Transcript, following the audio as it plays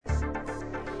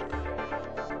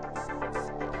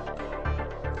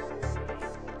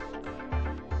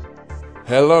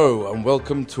Hello and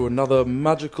welcome to another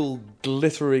magical,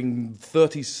 glittering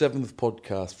 37th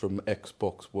podcast from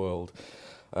Xbox World.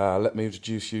 Let me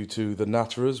introduce you to the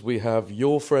Natterers. We have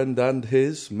your friend and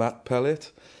his, Matt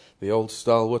Pellet, the old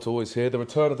stalwart, always here. The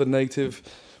return of the native,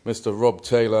 Mr. Rob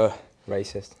Taylor.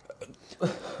 Racist.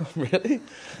 Really?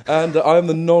 And I'm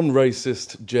the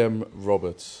non-racist Jem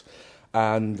Roberts.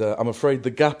 And I'm afraid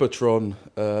the Gapatron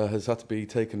has had to be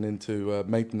taken into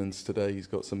maintenance today. He's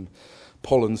got some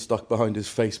pollen stuck behind his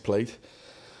faceplate.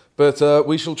 But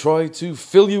we shall try to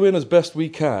fill you in as best we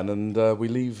can, and we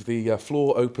leave the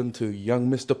floor open to young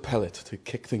Mr. Pellet to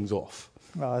kick things off.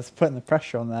 Well, I was putting the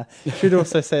pressure on there. Should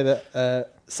also say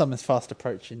that summer's fast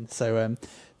approaching, so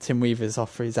Tim Weaver's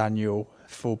off for his annual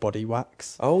full body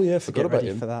wax. Oh yeah, forgot about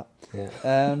him. For that.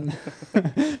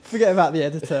 Yeah. Forget about the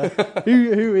editor.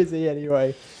 Who is he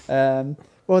anyway? Well,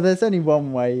 there's only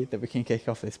one way that we can kick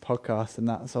off this podcast, and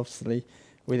that's obviously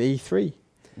with E3,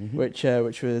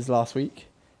 which was last week.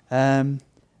 Quite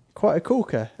a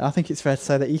corker. I think it's fair to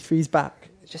say that E3's back.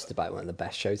 Just about one of the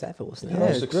best shows ever, wasn't it? Yeah,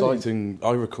 most exciting,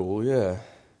 I recall, yeah.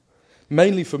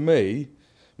 Mainly for me,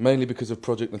 mainly because of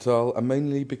Project Natal, and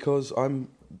mainly because I'm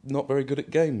not very good at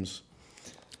games.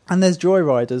 And there's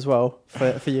Joyride as well,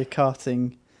 for your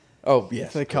karting. Oh,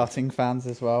 yes. For the karting fans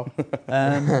as well.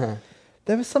 There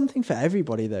was something for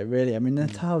everybody, though, really. I mean,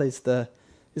 Natal is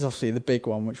obviously the big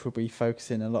one, which we'll be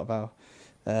focusing a lot of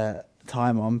our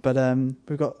time on. But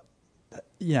we've got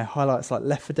highlights like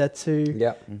Left 4 Dead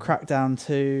 2, Crackdown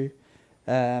 2.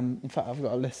 In fact, I've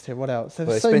got a list here. What else?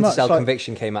 Well, Splinter Cell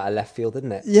Conviction came out of left field,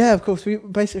 didn't it? Yeah, of course. We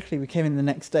came in the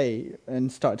next day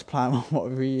and started to plan on what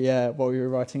we were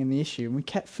writing in the issue, and we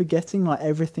kept forgetting like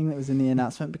everything that was in the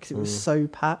announcement because it was so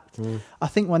packed. I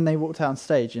think when they walked out on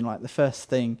stage, and like the first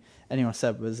thing anyone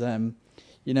said was,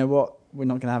 "You know what? We're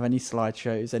not going to have any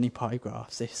slideshows, any pie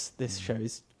graphs. This show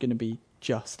is going to be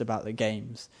just about the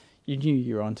games." You knew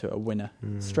you were onto a winner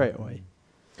straight away.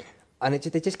 And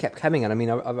they just kept coming. And I mean,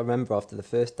 I remember after the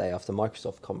first day, after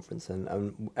Microsoft conference,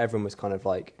 and everyone was kind of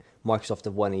like, Microsoft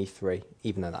have won E3,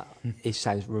 even though it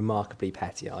sounds remarkably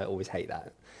petty. I always hate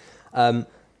that.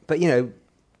 But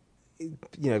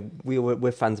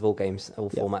we're fans of all games, all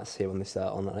formats here on this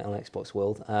on Xbox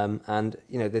World. And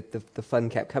the fun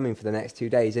kept coming for the next 2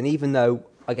 days. And even though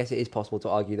I guess it is possible to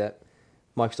argue that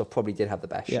Microsoft probably did have the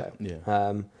best show,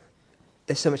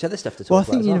 there's so much other stuff to talk about.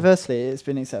 Well, I think universally it's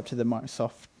been accepted that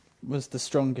Microsoft was the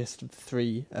strongest of the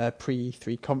three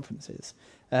pre-E3 conferences.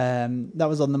 That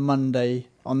was on the Monday.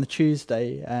 On the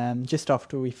Tuesday, just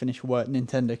after we finished work,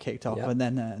 Nintendo kicked off, and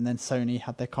then Sony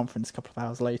had their conference a couple of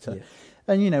hours later. Yeah.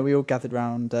 And we all gathered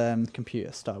around the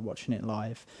computer, started watching it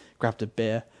live, grabbed a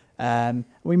beer.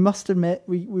 We must admit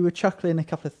we were chuckling a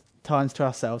couple of times to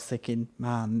ourselves, thinking,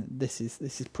 "Man, this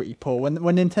is pretty poor." When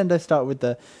Nintendo started with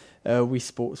the Wii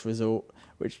Sports Resort,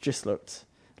 which just looked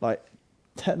like,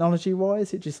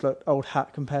 technology-wise, it just looked old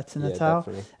hat compared to Natal.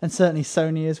 Definitely. And certainly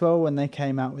Sony as well, when they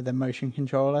came out with their motion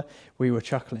controller, we were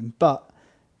chuckling. But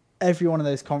every one of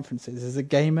those conferences, as a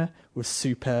gamer, was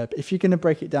superb. If you're going to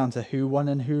break it down to who won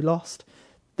and who lost,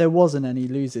 there wasn't any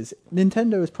losers.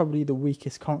 Nintendo was probably the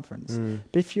weakest conference.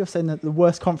 But if you're saying that the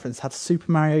worst conference had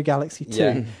Super Mario Galaxy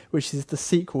 2, which is the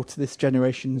sequel to this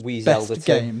generation's best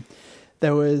game...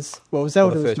 There was,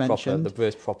 Zelda was mentioned. The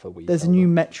first proper Wii. There's a new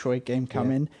Metroid game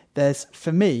coming. There's,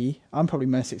 for me, I'm probably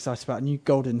most excited about a new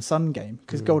Golden Sun game,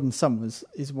 because Golden Sun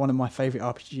is one of my favourite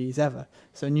RPGs ever.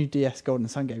 So a new DS Golden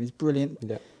Sun game is brilliant.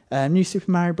 Yeah. New Super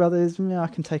Mario Brothers, I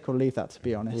can take or leave that, to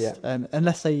be honest. Yeah.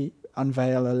 Unless they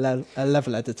unveil a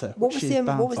level editor,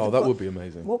 that would be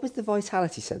amazing. What was the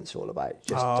Vitality sensor all about?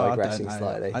 Just digressing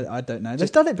slightly. I don't know.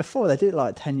 They've done it before. They did it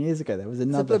like 10 years ago. There was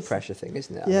another... It's a blood pressure thing,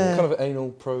 isn't it? Yeah. Kind of an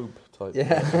anal probe type.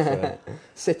 Yeah.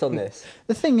 Sit on this.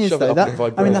 The thing is, though,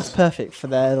 that's perfect for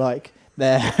their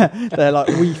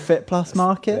Wii Fit Plus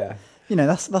market. Yeah.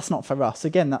 That's not for us.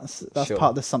 Again, that's part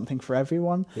of the something for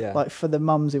everyone. Yeah. Like for the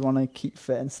mums who want to keep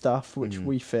fit and stuff, which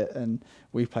Wii Fit and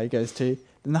Wii Play goes to,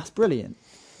 then that's brilliant.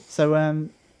 So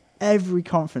every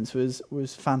conference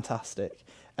was fantastic,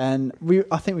 and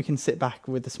I think we can sit back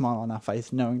with a smile on our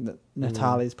face, knowing that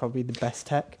Natal is probably the best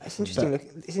tech. It's interesting.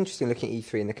 It's interesting looking at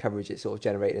E3 and the coverage it sort of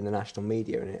generated in the national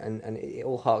media, and it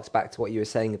all harks back to what you were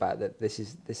saying about that. This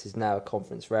is now a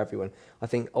conference for everyone. I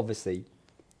think obviously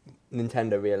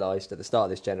Nintendo realised at the start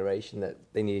of this generation that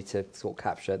they needed to sort of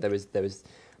capture. There was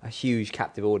a huge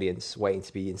captive audience waiting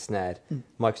to be ensnared.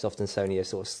 Microsoft and Sony are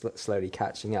sort of slowly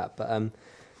catching up, but.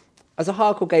 As a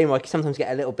hardcore gamer, I can sometimes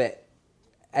get a little bit,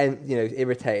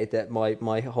 irritated that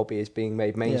my hobby is being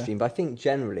made mainstream. But I think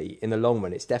generally, in the long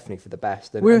run, it's definitely for the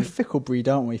best. We're a fickle breed,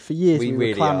 aren't we? For years, we were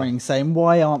really clamouring, saying,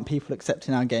 "Why aren't people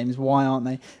accepting our games? Why aren't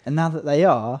they?" And now that they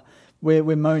are,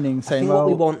 we're moaning, I saying, think well, what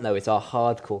we want though is our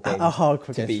hardcore games our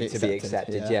hardcore to games be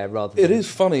accepted. yeah. Rather It than is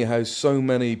funny how so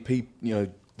many people,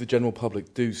 the general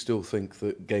public do still think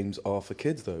that games are for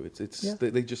kids. Though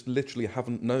they just literally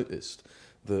haven't noticed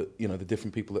that the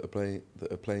different people that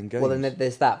are playing games. Well, then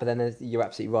there's that, but then you're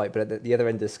absolutely right. But at the other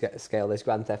end of the scale, there's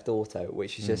Grand Theft Auto,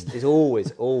 which is just is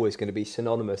always going to be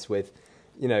synonymous with,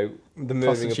 the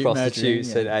murdering of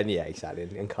prostitutes and exactly,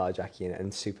 and carjacking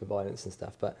and super violence and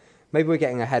stuff. But maybe we're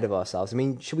getting ahead of ourselves. I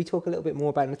mean, should we talk a little bit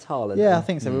more about Natal? I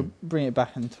think so. We'll bring it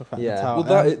back and talk about Natal.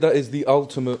 Well, that is the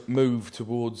ultimate move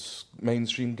towards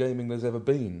mainstream gaming there's ever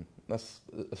been. That's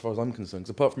as far as I'm concerned. 'Cause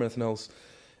apart from anything else,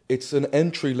 it's an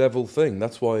entry-level thing.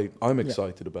 That's why I'm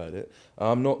excited about it.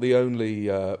 I'm not the only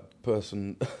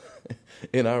person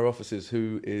in our offices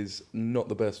who is not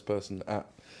the best person at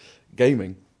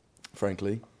gaming,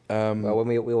 frankly. Well, when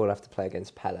we all have to play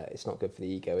against Pella, it's not good for the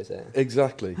ego, is it?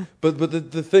 Exactly. But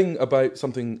the thing about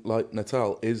something like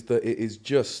Natal is that it is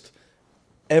just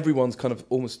everyone's kind of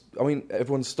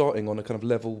everyone's starting on a kind of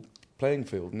level playing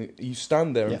field, and you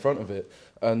stand there in front of it,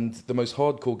 and the most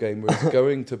hardcore gamer is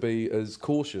going to be as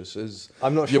cautious as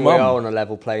I'm not sure your mum. We are on a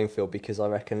level playing field, because I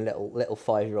reckon little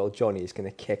 5-year-old Johnny is going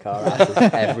to kick our asses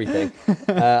at everything.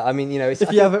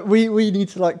 We need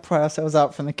to pry ourselves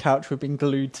out from the couch we've been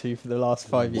glued to for the last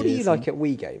 5 years. What do you like at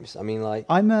Wii games? I mean,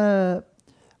 I'm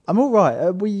all right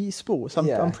at Wii Sports.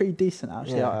 I'm pretty decent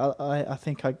actually. Yeah. I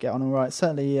think I get on all right.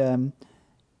 Certainly,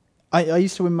 I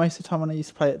used to win most of the time when I used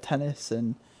to play at tennis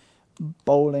and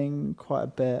bowling quite a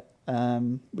bit.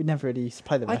 We never really used to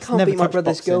play the rest. I can't beat my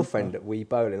brother's boxing, girlfriend at Wii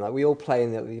Bowling. We all play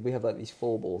we have these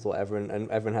 4 balls or whatever,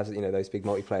 and everyone has those big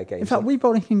multiplayer games. In fact, Wii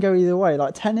Bowling can go either way.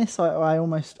 Like tennis, I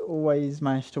almost always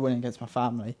manage to win against my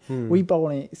family. Wii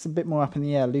Bowling, it's a bit more up in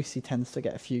the air. Lucy tends to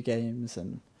get a few games,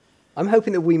 and I'm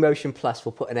hoping that Wii Motion Plus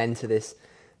will put an end to these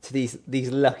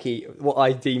lucky, what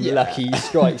I deem lucky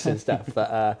strikes and stuff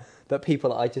that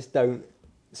people that I just don't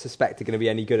suspect are going to be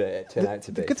any good at it turn out to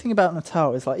be. The good thing about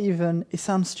Natal is even it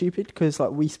sounds stupid because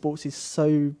Wii Sports is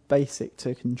so basic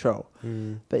to control,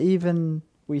 but even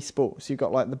Wii Sports, you've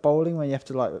got the bowling where you have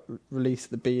to release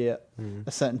the bee at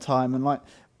a certain time, and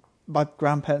my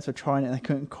grandparents were trying it and they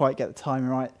couldn't quite get the timing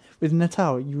right. With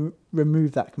Natal, you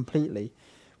remove that completely,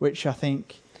 which I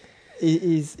think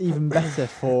is even better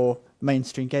for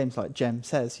mainstream games, like Jem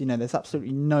says. There's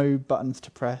absolutely no buttons to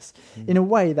press. In a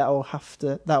way, that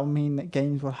will mean that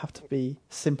games will have to be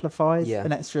simplified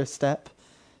an extra step,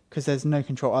 because there's no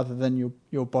control other than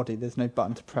your body. There's no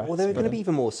button to press. Well, there are going to be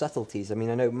even more subtleties. I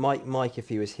mean, I know Mike, if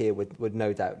he was here, would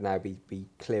no doubt now be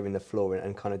clearing the floor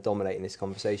and kind of dominating this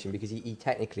conversation, because he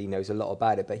technically knows a lot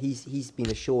about it. But he's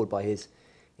been assured by his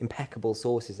impeccable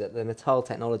sources that the Natal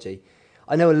technology.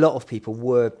 I know a lot of people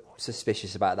were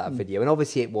suspicious about that video, and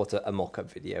obviously it was a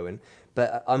mock-up video,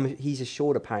 but he's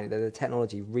assured apparently that the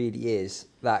technology really is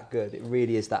that good. It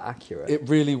really is that accurate. It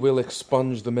really will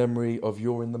expunge the memory of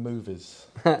You're in the Movies.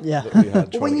 Yeah. That we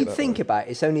had Well, when you think about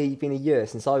it, it's only been a year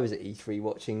since I was at E3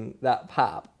 watching that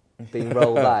PAP being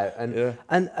rolled out,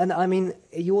 and I mean,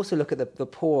 you also look at the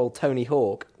poor old Tony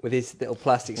Hawk with his little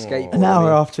plastic skateboard. An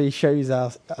hour after he shows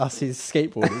us his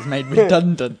skateboard is made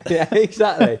redundant. Yeah,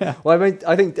 exactly. Well,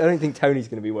 I don't think Tony's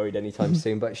going to be worried anytime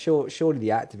soon, but surely the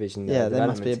Activision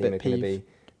development team are going to be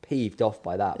peeved off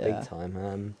by that big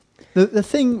time. The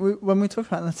thing when we talk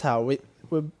about Natal,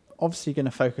 we're obviously going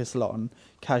to focus a lot on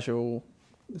casual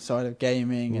side of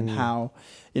gaming and how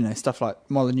stuff like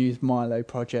Molyneux's Milo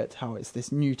project, how it's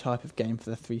this new type of game for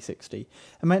the 360.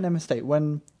 And make no mistake,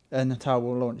 when Natal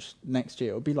will launch next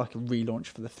year, it'll be like a relaunch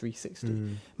for the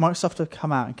 360. Microsoft have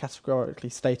come out and categorically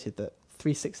stated that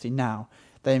 360 now,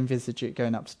 they envisage it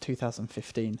going up to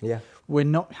 2015. Yeah, we're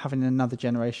not having another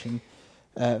generation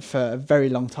for a very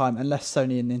long time, unless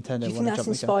Sony and Nintendo want to jump. Do you think that's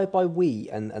inspired by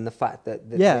Wii and the fact that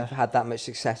they've had that much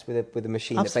success with a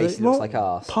machine Absolutely. that basically looks like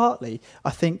ours? Partly,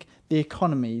 I think the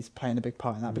economy is playing a big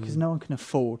part in that, because no one can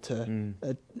afford to,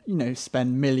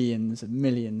 spend millions and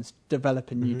millions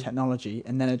developing new technology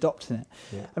and then adopting it.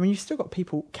 Yeah. I mean, you've still got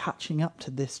people catching up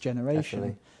to this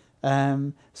generation.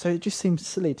 Definitely. So it just seems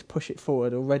silly to push it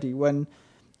forward already when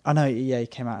I know EA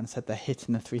came out and said they're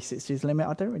hitting the 360's limit.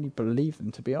 I don't really believe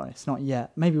them, to be honest. Not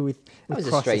yet. Maybe with that was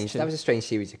a strange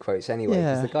series of quotes anyway.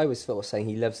 Because the guy was sort of saying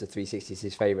he loves the 360. It's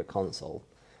his favourite console.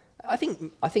 I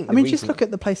mean, just look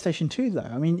at the PlayStation 2 though.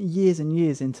 I mean, years and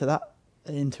years into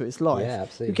its life,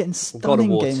 absolutely. You're getting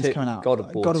stunning games coming out. God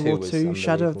of War 2,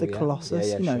 Shadow of the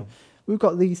Colossus. We've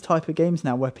got these type of games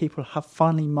now where people have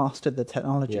finally mastered the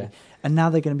technology, and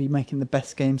now they're going to be making the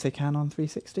best games they can on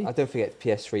 360. I don't forget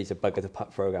PS3 is a bugger to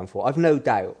program for. I've no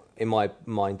doubt in my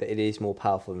mind that it is more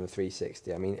powerful than the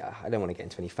 360. I mean, I don't want to get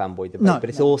into any fanboy debate, but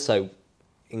it's also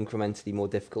incrementally more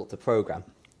difficult to program.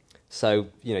 So,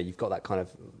 you've got that kind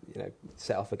of,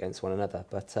 set off against one another.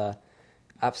 But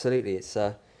absolutely, it's.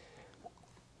 I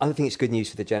think it's good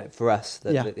news for us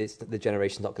that the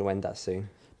generation's not going to end that soon.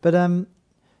 But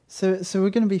so we're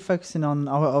going to be focusing on.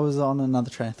 I was on another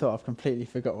train of thought. I've completely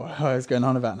forgot what I was going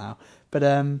on about now. But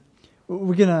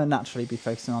we're going to naturally be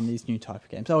focusing on these new type of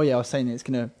games. Oh yeah, I was saying it's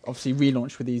going to obviously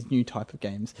relaunch with these new type of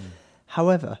games.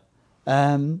 However,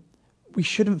 we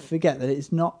shouldn't forget that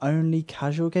it's not only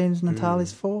casual games Natal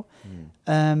is for.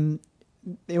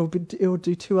 It will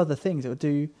do two other things. It will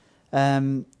do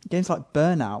games like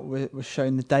Burnout was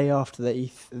shown the day after the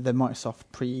Microsoft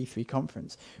pre-E3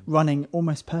 conference, running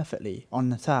almost perfectly on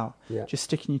Natal. Yeah. Just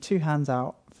sticking your two hands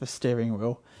out for steering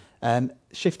wheel,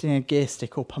 shifting a gear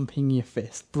stick or pumping your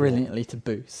fist brilliantly to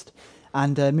boost,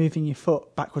 and moving your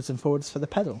foot backwards and forwards for the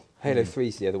pedal. Halo 3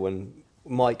 is the other one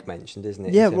Mike mentioned, isn't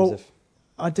it? Yeah,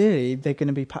 ideally, they're going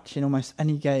to be patching almost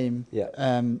any game,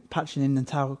 patching in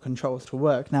Natal controls to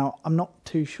work. Now, I'm not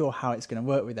too sure how it's going to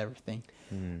work with everything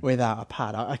without a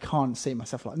pad. I can't see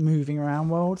myself moving around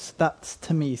worlds. That,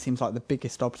 to me, seems like the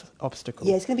biggest obstacle.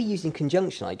 Yeah, it's going to be used in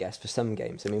conjunction, I guess, for some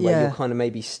games. I mean, where you'll kind of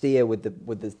maybe steer with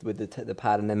the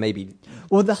pad, and then maybe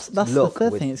that's the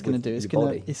third thing it's going to do.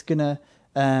 It's going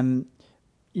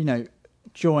to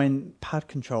join pad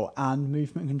control and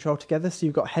movement control together. So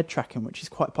you've got head tracking, which is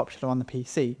quite popular on the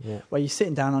PC, where you're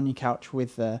sitting down on your couch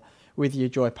with your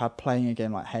joypad playing a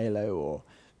game like Halo or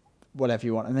whatever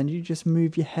you want, and then you just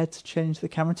move your head to change the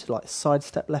camera to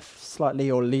sidestep left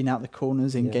slightly or lean out the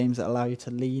corners in games that allow you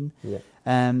to lean.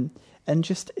 And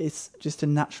it's just a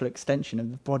natural extension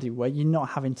of the body where you're not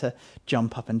having to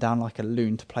jump up and down like a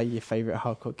loon to play your favourite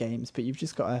hardcore games, but you've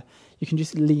just you can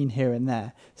just lean here and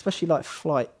there, especially like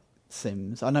flight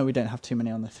sims. I know we don't have too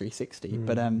many on the 360,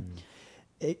 but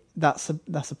that's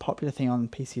a popular thing on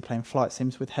PC, playing flight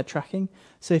sims with head tracking.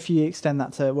 So if you extend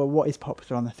that to what is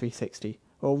popular on the 360,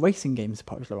 well, racing games are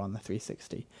popular on the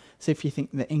 360. So if you think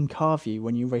that in car view,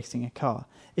 when you're racing a car,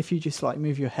 if you just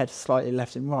move your head slightly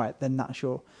left and right, then that's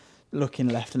your looking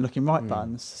left and looking right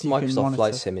buttons. So Microsoft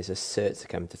Flight Sim is a cert to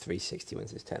come to 360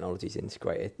 once its technology is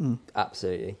integrated.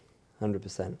 Absolutely,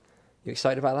 100%. You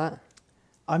excited about that?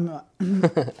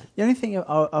 The only thing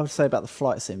I would say about the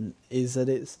flight sim is that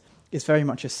it's very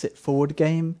much a sit forward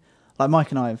game. Like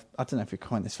Mike and I don't know if we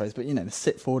coined this phrase, but the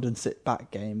sit forward and sit back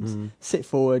games. Sit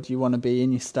forward, you want to be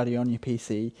in your study on your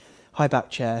PC, high back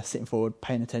chair, sitting forward,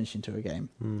 paying attention to a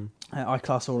game. I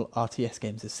class all RTS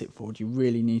games as sit forward. You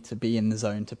really need to be in the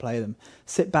zone to play them.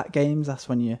 Sit back games, that's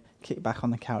when you kick back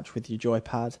on the couch with your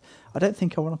joypad. I don't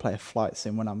think I want to play a flight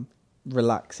sim when I'm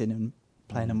relaxing and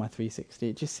playing on my 360.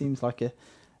 It just seems like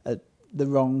the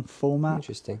wrong format.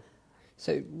 Interesting.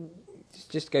 So,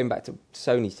 just going back to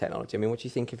Sony's technology, I mean, what do you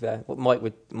think of what Mike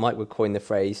would coin the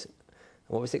phrase?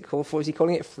 What was it called? What was he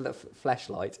calling it?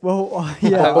 Fleshlight. Well,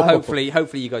 yeah.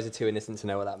 Hopefully, you guys are too innocent to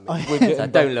know what that means. We're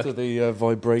getting back to the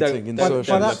vibrating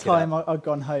insertion. By that time, I'd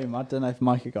gone home. I don't know if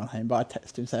Mike had gone home, but I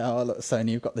texted him saying, "Oh, look,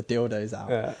 Sony, you've got the dildos out."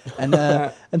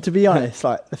 Yeah. And to be honest,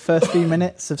 the first few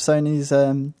minutes of Sony's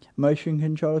motion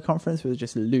controller conference was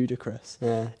just ludicrous.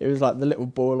 Yeah. It was like the little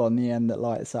ball on the end that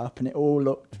lights up, and it all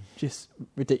looked just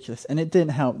ridiculous. And it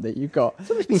didn't help that you've got... It's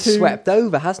almost been swept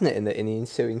over, hasn't it, in the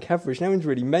ensuing coverage? No one's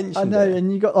really mentioned it. I know,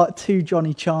 and you got two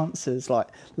Johnny Chances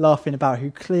laughing about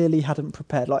who clearly hadn't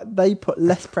prepared. They put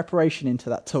less preparation into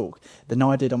that talk than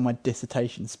I did on my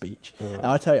dissertation speech. Yeah. And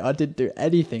I tell you, I didn't do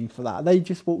anything for that. They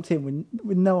just walked in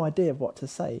with no idea of what to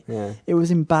say. Yeah. It was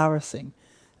embarrassing.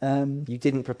 You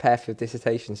didn't prepare for a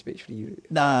dissertation speech, for you?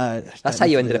 No. That's how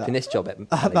you ended up in this job,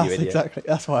 that's exactly.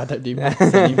 That's why I don't do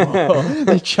maths anymore.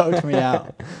 They choked me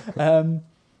out.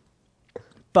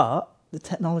 But the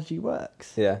technology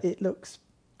works. Yeah. It looks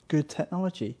good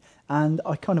technology. And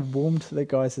I kind of warmed to the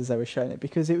guys as they were showing it,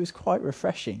 because it was quite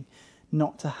refreshing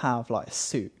not to have a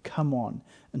suit come on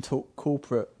and talk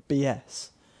corporate BS.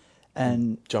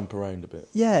 And jump around a bit.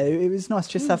 Yeah, it was nice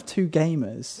just to have two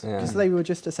gamers, because they were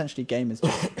just essentially gamers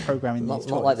just programming these toys.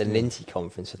 Not like the Linty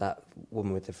conference with that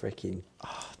woman with the freaking...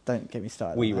 Oh, don't get me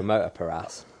started. Wii remote up her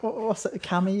ass. What's it?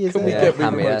 Cammy, is Can it? we get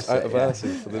Wii remotes out of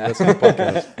asses for the rest of the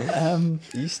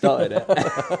podcast? You started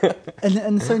it.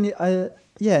 and Sony,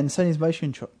 and Sony's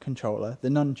motion controller, the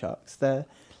nunchucks,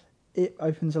 it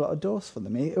opens a lot of doors for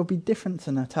them. It'll be different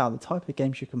to Natal, the type of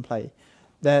games you can play.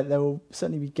 There will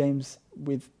certainly be games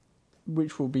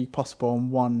which will be possible on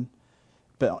one,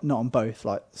 but not on both.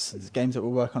 Games that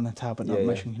will work on Natal but not on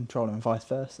motion control, and vice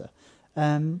versa.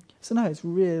 So no,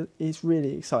 it's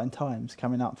really exciting times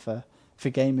coming up for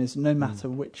gamers, no matter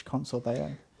which console they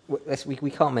own.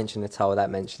 We can't mention Natal without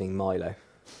mentioning Milo.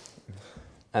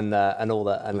 and all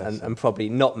that, and probably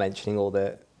not mentioning all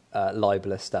the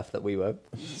libelous stuff that we were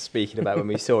speaking about when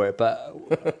we saw it. But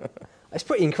it's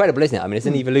pretty incredible, isn't it? I mean, it's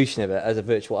an evolution of it as a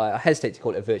virtual. I hesitate to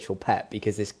call it a virtual pet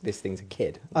because this thing's a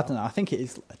kid. I don't know. I think it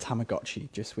is a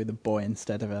Tamagotchi, just with a boy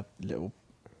instead of a little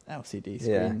LCD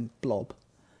screen blob.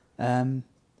 I'm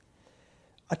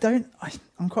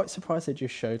quite surprised they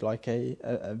just showed like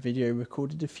a video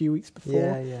recorded a few weeks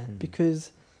before. Yeah.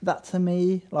 Because that to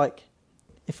me, like,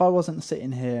 if I wasn't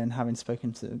sitting here and having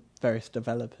spoken to various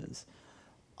developers,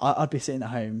 I'd be sitting at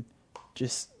home,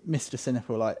 just Mr.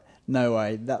 Cynical, like, no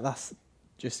way, that's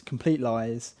just complete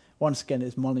lies. Once again,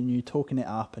 it's Molyneux talking it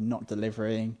up and not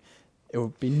delivering. It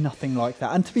would be nothing like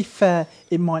that. And to be fair,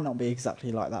 it might not be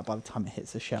exactly like that by the time it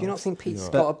hits the shelves. Do you not think Pete's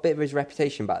got a bit of his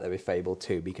reputation back there with Fable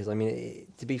 2? Because, I mean,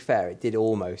 to be fair, it did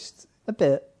almost... A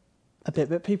bit,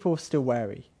 but people are still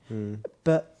wary.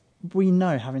 But we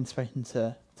know, having spoken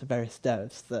to various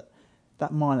devs,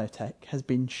 that Milo tech has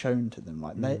been shown to them.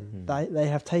 Like they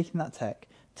have taken that tech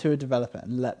to a developer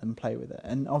and let them play with it.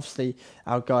 And obviously,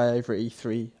 our guy over at E3,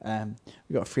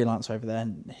 we've got a freelancer over there,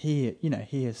 and he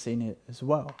has seen it as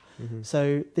well.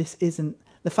 So this isn't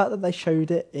the fact that they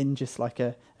showed it in just like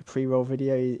a pre-roll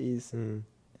video is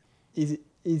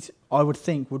I would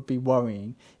think would be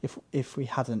worrying if we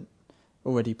hadn't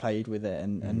already played with it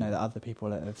and know that other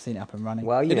people have seen it up and running.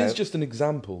 Well, it is just an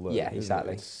example, though. Yeah,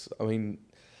 exactly. I mean,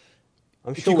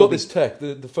 I'm if sure you've got this tech,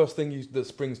 the first thing that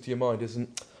springs to your mind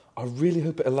isn't, I really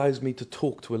hope it allows me to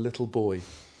talk to a little boy.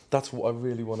 That's what I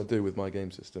really want to do with my game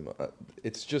system.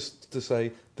 It's just to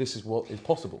say, this is what is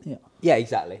possible. Yeah,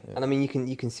 exactly. Yeah. And I mean, you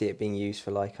can see it being used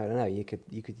for, like, I don't know, you could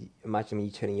imagine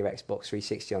you turning your Xbox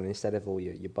 360 on, instead of all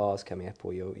your bars coming up,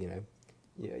 or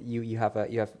you have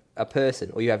a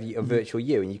person, or you have a virtual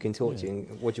you, and you can talk to you.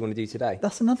 And what do you want to do today?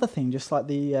 That's another thing, just like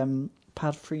the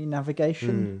pad-free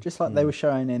navigation, just like they were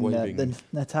showing in the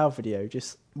Natal video,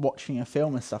 just watching a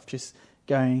film and stuff, just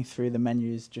going through the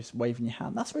menus, just waving your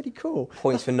hand. That's really cool.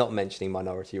 Points for not mentioning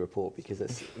Minority Report, because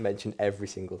it's mentioned every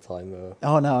single time.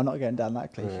 Oh no, I'm not going down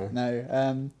that cliche.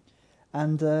 No,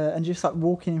 and just like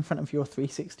walking in front of your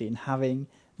 360 and having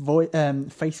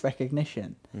face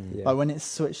recognition. Like when it's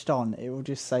switched on, it will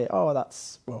just say, "Oh,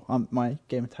 my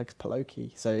gamer tag's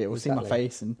Paloki," so it will see my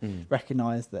face and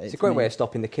recognise that it's a great me. way of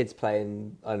stopping the kids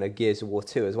playing, I don't know, Gears of War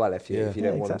 2 as well. If you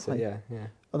don't want them to, yeah.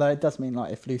 Although it does mean,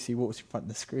 like, if Lucy walks in front of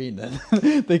the screen, then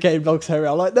the game logs her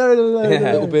out. Like, no.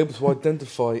 It'll be able to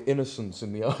identify innocence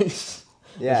in the eyes.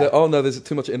 Yeah. Say, oh no, there's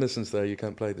too much innocence there. You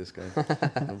can't play this game.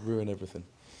 It'll ruin everything.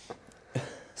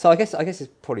 So I guess it's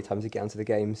probably time to get onto the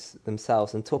games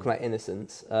themselves. And talking about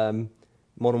innocence,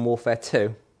 Modern Warfare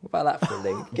 2. What about that for a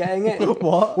link? Getting it?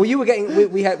 What? Well, you were getting.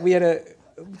 We had a.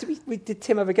 Did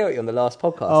Tim ever go at you on the last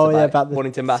podcast? Oh, about the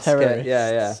wanting to massacre.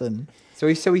 Yeah. And...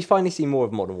 So we finally see more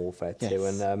of Modern Warfare 2,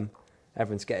 yes. and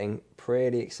everyone's getting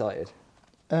pretty excited.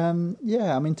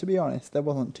 Yeah, I mean, to be honest, there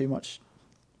wasn't too much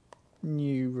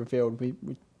new revealed.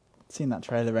 We'd seen that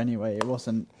trailer anyway. It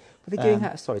wasn't. Are they doing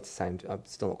that? Sorry to sound, I'm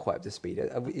still not quite up to speed.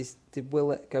 Did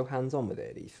Will go hands on with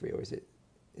it at E3, or is it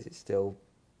still?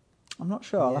 I'm not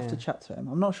sure. I'll have to chat to him.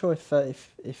 I'm not sure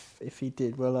if he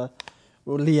did. We'll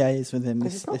liaise with him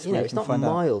this week. It's not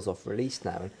miles off release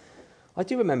now. And I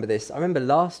do remember this. I remember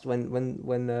last when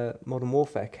Modern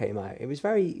Warfare came out. It was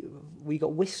we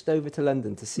got whisked over to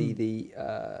London to see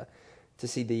the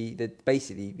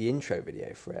basically the intro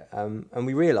video for it, and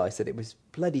we realised that it was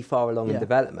bloody far along in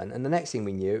development. And the next thing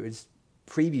we knew, it was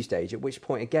preview stage. At which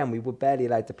point, again, we were barely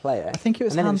allowed to play it. I think it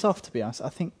was hands off. To be honest, I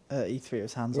think E3 it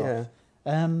was hands off.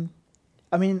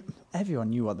 I mean, everyone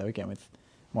knew what they were getting with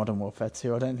Modern Warfare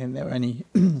 2. I don't think there were any,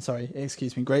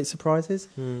 great surprises.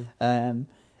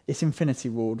 It's Infinity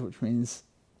Ward, which means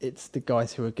it's the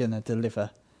guys who are going to deliver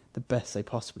the best they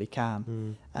possibly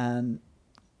can. And,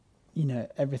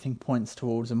 everything points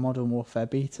towards a Modern Warfare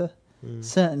beta.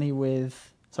 Certainly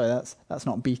with... Sorry, that's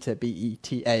not beta,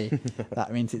 B-E-T-A.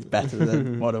 That means it's better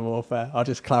than Modern Warfare. I'll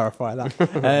just clarify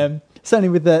that. Certainly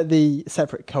with the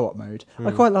separate co-op mode.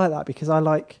 I quite like that because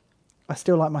I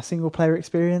still like my single-player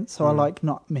experience, so I like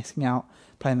not missing out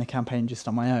playing the campaign just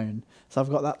on my own. So I've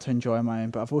got that to enjoy on my own,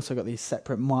 but I've also got these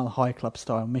separate Mile High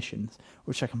Club-style missions,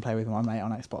 which I can play with my mate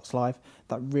on Xbox Live.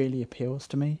 That really appeals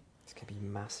to me. It's going to be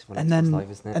massive on Xbox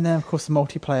Live, isn't it? And then, of course, the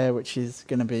multiplayer, which is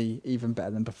going to be even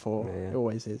better than before. Yeah. It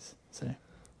always is. So.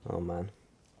 Oh, man.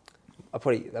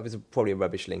 That was probably a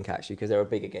rubbish link, actually, because there are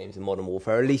bigger games in Modern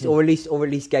Warfare, or at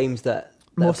least games that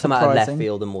have come out of left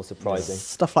field and more surprising.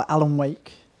 Stuff like Alan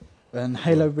Wake. And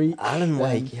Halo Reach. Alan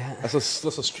Wake, yeah. That's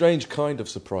a strange kind of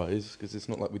surprise, because it's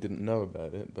not like we didn't know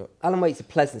about it. But Alan Wake's a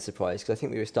pleasant surprise, because I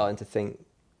think we were starting to think...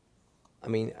 I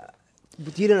mean,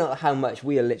 Do you know how much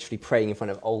we are literally praying in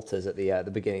front of altars at the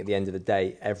beginning, at the end of the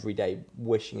day, every day,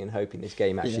 wishing and hoping this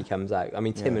game actually comes out? I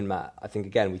mean, Tim and Matt, I think,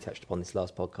 again, we touched upon this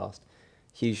last podcast.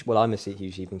 I'm a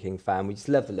huge Stephen King fan. We just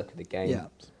love the look of the game. Yeah.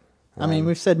 I mean,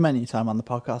 we've said many times on the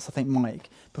podcast, I think Mike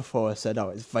before said,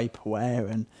 it's vaporware.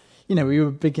 And, we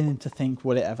were beginning to think,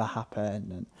 will it ever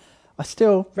happen? And I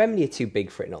still... Remedy are too big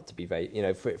for it not to be for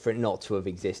it not to have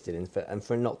existed and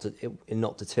for it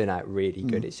not to turn out really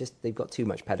good. It's just they've got too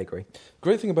much pedigree.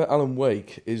 Great thing about Alan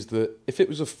Wake is that if it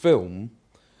was a film,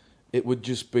 it would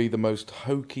just be the most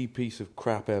hokey piece of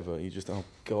crap ever. You just, oh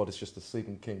God, it's just a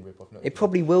Stephen King rip-off. It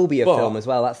probably will be a film as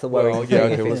well. That's the worrying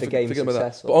thing if it's a game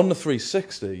successful. But on the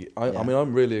 360, I mean,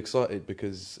 I'm really excited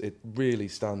because it really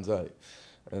stands out.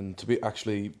 And to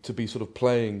be sort of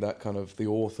playing that kind of the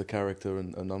author character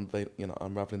and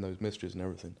unraveling those mysteries and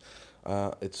everything,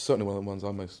 it's certainly one of the ones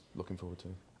I'm most looking forward to.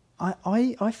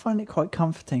 I find it quite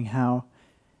comforting how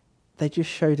they just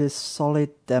showed a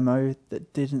solid demo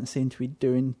that didn't seem to be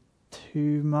doing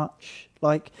too much.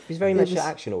 Like it was very much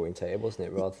action orientated, wasn't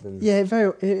it? Rather than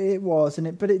it was,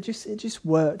 but it just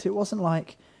worked. It wasn't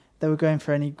like they were going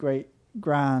for any great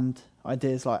grand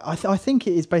ideas. Like I think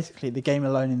it is basically the game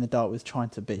Alone in the Dark was trying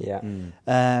to be.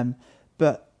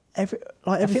 But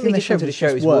everything they showed to show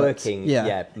is working.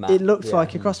 It looks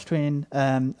like a cross between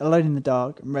Alone in the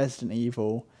Dark and Resident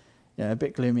Evil. A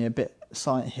bit gloomy, a bit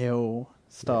Silent Hill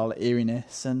style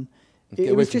eeriness, and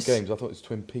it was just games. I thought it was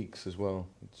Twin Peaks as well.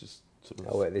 It's just sort of...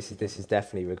 Oh wait, this is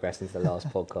definitely regressing to the last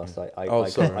podcast.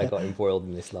 I got embroiled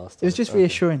in this last time. It was just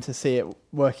reassuring to see it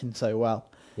working so well.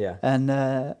 Yeah,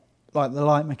 and like the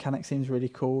light mechanic seems really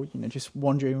cool. Just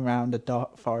wandering around a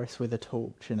dark forest with a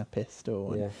torch and a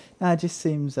pistol. And, it just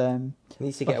seems he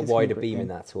needs to get a wider beam in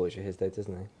that torch of his, though,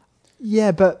 doesn't he?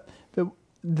 Yeah, but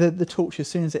the torch, as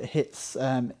soon as it hits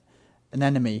an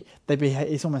enemy,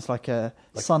 it's almost like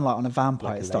sunlight on a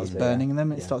vampire. It starts burning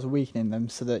them. It starts weakening them,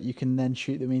 so that you can then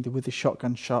shoot them either with a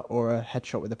shotgun shot or a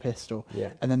headshot with a pistol.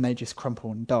 And then they just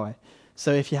crumple and die.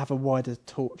 So if you have a wider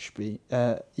torch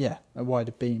a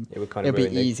wider beam, it would kind of be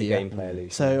easier. The gameplay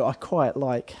illusion. So I quite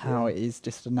like how it is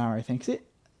just a narrow thing. Cause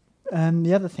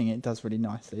the other thing it does really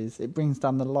nicely is it brings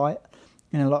down the light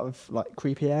in a lot of like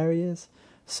creepy areas.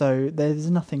 So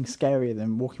there's nothing scarier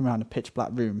than walking around a pitch black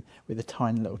room with a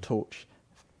tiny little torch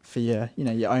for your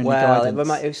only guidance.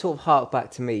 Well, it sort of harked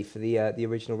back to me for the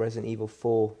original Resident Evil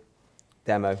 4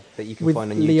 demo that you can with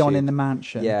find on YouTube. Leon in the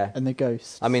mansion and the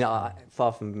ghost. I mean,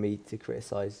 far from me to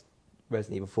criticise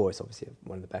Resident Evil 4, it's obviously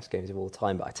one of the best games of all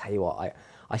time, but I tell you what,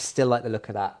 I still like the look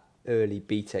of that early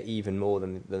beta even more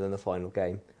than the final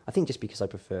game. I think just because I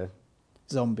prefer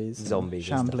zombies and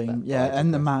shambling, stuff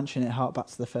and the mansion, it harked back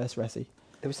to the first Resi.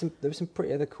 There was some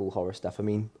pretty other cool horror stuff. I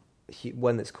mean,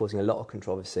 one that's causing a lot of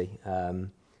controversy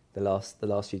the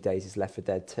last few days is Left 4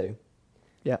 Dead 2.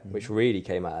 Yeah, which really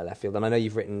came out of left field, and I know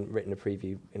you've written a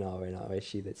preview in our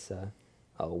issue that's a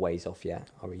ways off yet.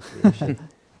 Our E3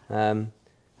 issue.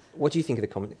 What do you think of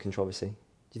the controversy? Do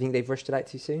you think they've rushed it out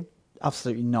too soon?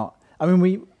 Absolutely not. I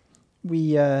mean,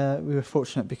 we were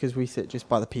fortunate because we sit just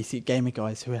by the PC Gamer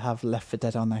guys who have Left 4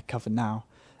 Dead on their cover now.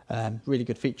 Really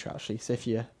good feature actually. So if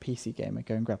you're a PC gamer,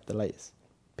 go and grab the latest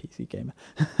PC Gamer.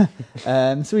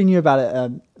 So we knew about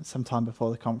it some time before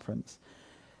the conference.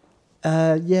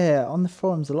 On the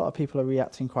forums, a lot of people are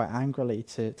reacting quite angrily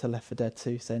to Left 4 Dead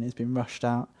 2, saying it's been rushed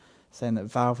out, saying that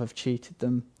Valve have cheated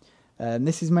them.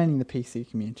 This is mainly the PC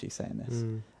community saying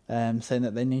this, saying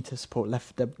that they need to support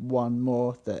Left 4 Dead 1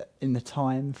 more, that in the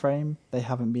time frame they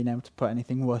haven't been able to put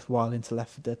anything worthwhile into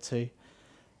Left 4 Dead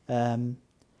 2.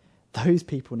 Those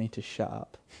people need to shut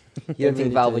up. You don't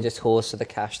think Valve are just whores for the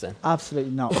cash then?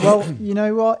 Absolutely not. Well, you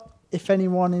know what? If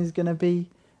anyone is going to be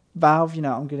Valve,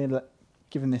 I'm going to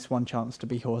give them this one chance to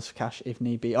be whores for cash if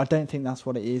need be. I don't think that's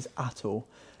what it is at all.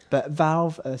 But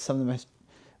Valve are some of the most...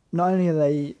 Not only are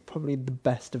they probably the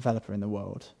best developer in the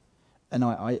world, and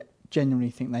I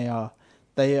genuinely think they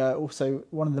are also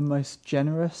one of the most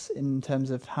generous in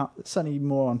terms of how... Certainly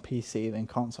more on PC than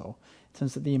console, in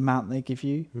terms of the amount they give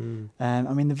you. I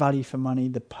mean, the value for money,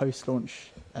 the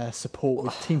post-launch support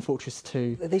with Team Fortress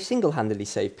 2. They single-handedly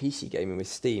saved PC gaming with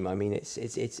Steam. I mean, it's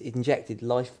injected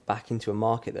life back into a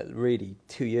market that really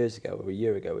 2 years ago or a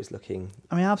year ago was looking...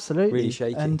 I mean, absolutely. Really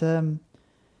shaky. And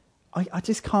I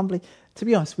just can't believe... To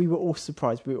be honest, we were all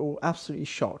surprised. We were all absolutely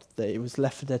shocked that it was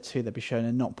Left 4 Dead 2 that'd be shown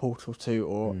and not Portal 2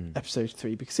 or Episode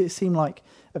 3, because it seemed like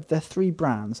of their three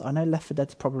brands, I know Left 4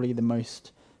 Dead's probably the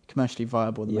most commercially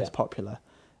viable, the most popular,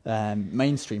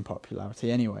 mainstream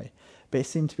popularity anyway, but it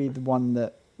seemed to be the one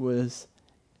that was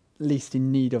least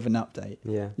in need of an update.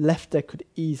 Yeah. Left 4 Dead could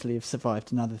easily have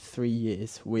survived another 3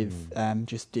 years with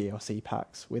just DLC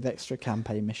packs, with extra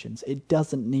campaign missions. It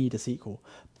doesn't need a sequel.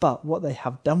 But what they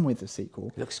have done with the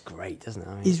sequel It looks great, doesn't it?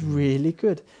 I mean, is really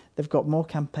good. They've got more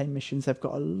campaign missions. They've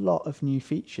got a lot of new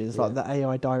features. Like the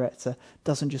AI director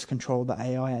doesn't just control the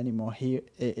AI anymore.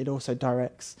 It also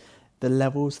directs the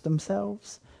levels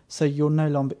themselves. So you're no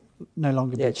longer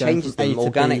be it going changes from A them to B.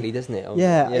 organically, doesn't it?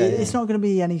 It's not going to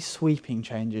be any sweeping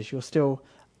changes. You're still,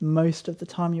 most of the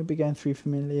time, you'll be going through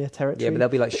familiar territory. Yeah, but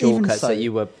there'll be like Even shortcuts so- that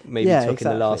you were maybe Yeah, took in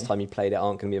the last exactly. time you played it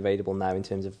aren't going to be available now. In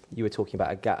terms of, you were talking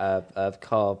about a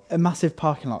car. A massive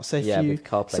parking lot. So With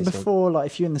car so placement. before, like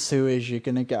if you're in the sewers, you're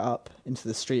going to get up into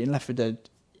the street. In Left 4 Dead,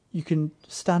 you can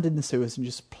stand in the sewers and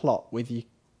just plot with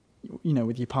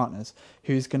with your partners,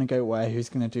 who's going to go where, who's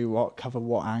going to do what, cover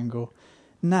what angle.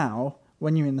 Now,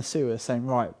 when you're in the sewer, saying,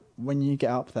 right, when you get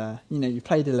up there, you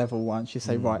played a level once, you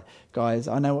say, right, guys,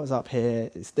 I know what's up here.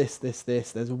 It's this.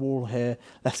 There's a wall here.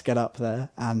 Let's get up there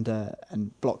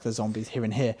and block the zombies here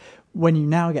and here. When you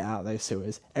now get out of those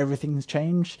sewers, everything's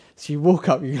changed. So you walk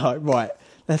up, you're like, right,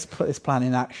 let's put this plan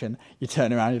in action. You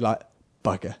turn around, you're like,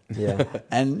 bugger. Yeah.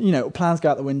 And, plans go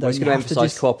out the window. Well, it's you going to have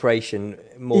emphasise just- cooperation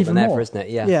more even than more. ever, isn't it?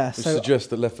 Yeah. Yeah, Which so suggests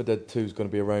that Left 4 Dead 2 is going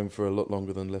to be around for a lot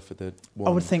longer than Left 4 Dead 1.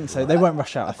 I would think so. They won't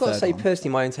rush out I've a got to third say, one. personally,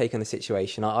 my own take on the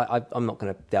situation. I'm not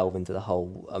going to delve into the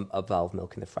whole Valve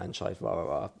milking the franchise.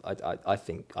 I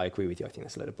think I agree with you. I think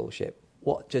that's a load of bullshit.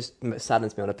 What just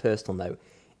saddens me on a personal note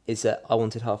is that I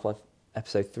wanted Half-Life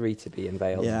Episode 3 to be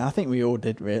unveiled. Yeah, I think we all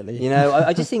did, really.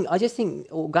 I just think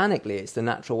organically it's the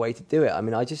natural way to do it. I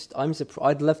mean, I'm surprised.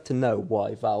 I'd love to know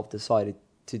why Valve decided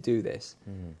to do this.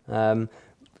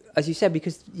 As you said,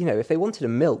 because if they wanted to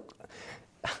milk,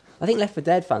 I think Left 4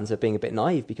 Dead fans are being a bit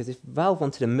naive, because if Valve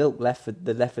wanted to milk the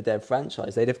Left 4 Dead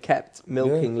franchise, they'd have kept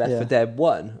milking Left 4 Dead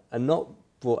 1 and not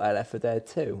brought out Left 4 Dead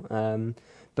 2.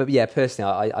 But yeah,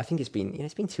 personally, I think it's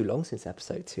been too long since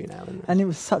Episode 2 now. And it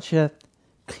was such a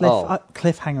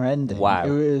cliffhanger ending. Wow. It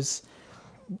was,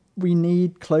 we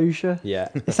need closure. Yeah.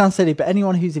 It sounds silly, but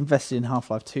anyone who's invested in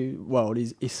Half-Life 2 world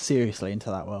is seriously into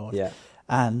that world. Yeah.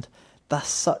 And that's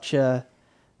such a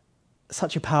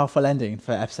powerful ending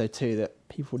for Episode 2 that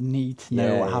people need to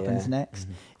know what happens next.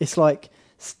 It's like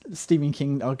Stephen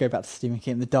King, I'll go back to Stephen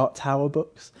King, the Dark Tower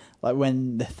books. Like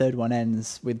when the third one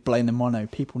ends with Blame the Mono,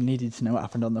 people needed to know what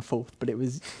happened on the fourth, but it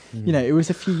was, it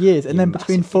was a few years. And then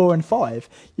between 4 and 5,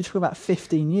 you're talking about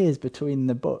 15 years between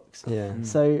the books. Yeah.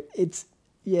 So it's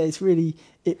really,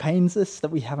 it pains us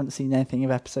that we haven't seen anything of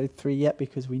Episode 3 yet,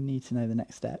 because we need to know the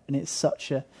next step. And it's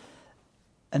such an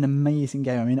amazing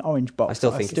game. I mean, Orange Box, I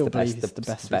still think believe it's the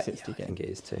best 360 yeah, game. I think it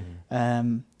is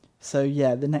too. So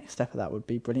yeah, the next step of that would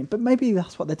be brilliant. But maybe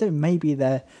that's what they're doing. Maybe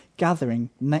they're gathering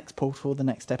next Portal, the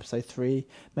next Episode 3,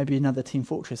 maybe another Team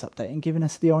Fortress update, and giving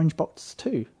us the Orange Box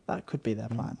too. That could be their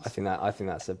plans. I think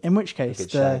that's a. In which case, good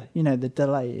shout. the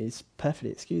delay is perfectly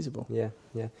excusable. Yeah.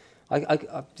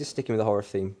 I'm just sticking with the horror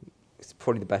theme. It's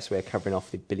probably the best way of covering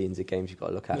off the billions of games you've got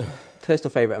to look at.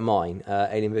 Personal favourite of mine,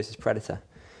 Alien vs Predator,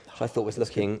 which I thought was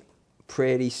looking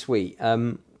pretty sweet.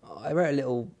 I wrote a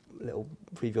little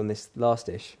preview on this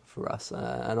last-ish for us,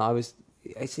 and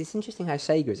it's interesting how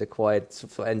Sega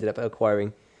has ended up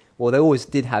acquiring. Well, they always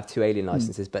did have 2 Alien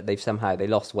licenses, but they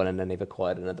lost one and then they've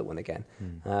acquired another one again.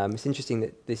 It's interesting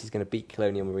that this is going to beat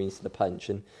Colonial Marines to the punch,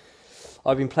 and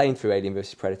I've been playing through Alien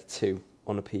vs Predator 2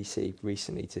 on a PC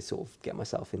recently to sort of get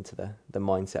myself into the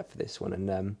mindset for this one,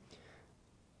 and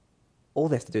all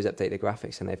they have to do is update the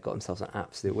graphics and they've got themselves an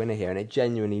absolute winner here, and it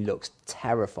genuinely looks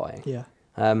terrifying. Yeah.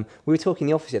 We were talking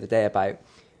in the office the other day about,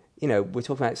 we're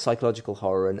talking about psychological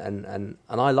horror and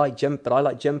I like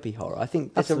jumpy horror. I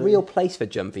think there's Absolutely. a real place for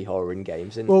jumpy horror in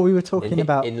games. And Well, we were talking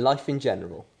about in life in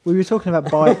general. We were talking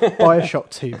about Bioshock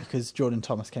 2, because Jordan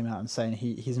Thomas came out and saying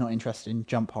he's not interested in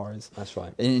jump horrors. That's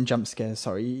right. In jump scares,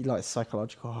 sorry. He likes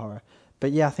psychological horror.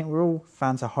 But yeah, I think we're all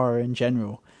fans of horror in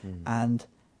general. And,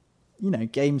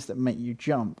 games that make you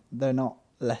jump, they're not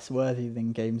less worthy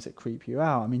than games that creep you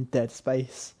out. I mean, Dead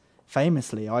Space,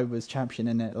 famously, I was champion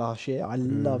in it last year. I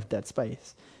love Dead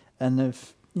Space. And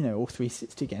of, all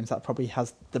 360 games, that probably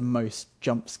has the most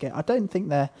jump scare. I don't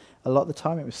think a lot of the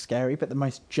time it was scary, but the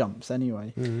most jumps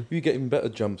anyway. You get even better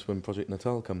jumps when Project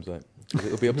Natal comes out. 'Cause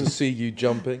it'll be able to see you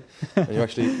jumping, and you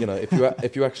actually,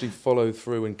 if you actually follow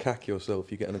through and cack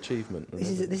yourself, you get an achievement.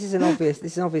 This is an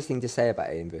obvious thing to say about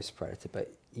Alien vs Predator,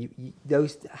 but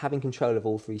those having control of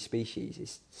all 3 species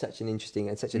is such an interesting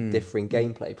and such a different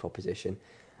gameplay proposition,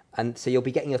 and so you'll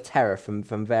be getting your terror from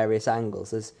various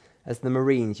angles. As the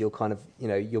Marines, you'll kind of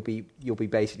you'll be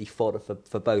basically fodder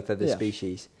for both of the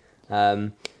species,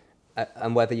 and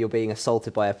whether you're being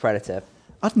assaulted by a predator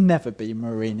I'd never be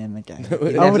Marine in the game.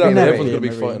 Exactly. I would never Everyone's be going to be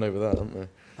Marine. fighting over that, aren't they?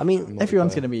 I mean,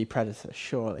 Everyone's going to be Predator,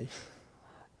 surely.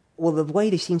 well, the way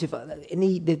they seem to in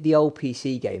the old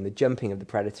PC game, the jumping of the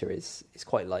Predator is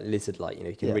quite like lizard-like. You know,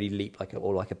 you can Yeah. really leap like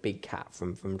a big cat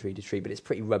from tree to tree, but it's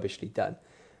pretty rubbishly done.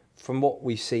 From what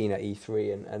we've seen at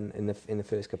E3 and in the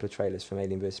first couple of trailers from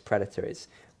Alien vs Predator, it's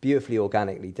beautifully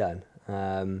organically done,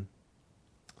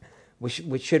 which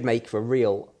should make for a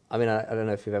real. I mean, I don't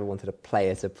know if you've ever wanted to play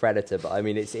as a Predator, but I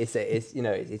mean, it's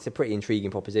a pretty intriguing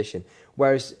proposition.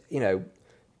 Whereas, you know,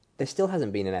 there still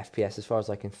hasn't been an FPS, as far as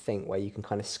I can think, where you can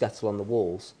kind of scuttle on the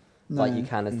walls like you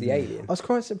can as the Alien. I was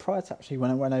quite surprised actually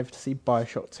when I went over to see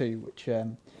Bioshock 2, which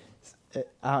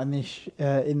out in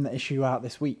the issue out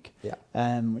this week,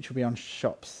 which will be on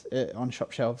shop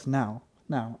shelves now.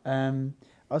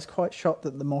 I was quite shocked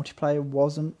that the multiplayer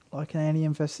wasn't like an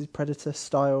Alien versus Predator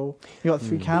style. You got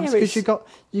 3 camps because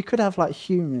you could have like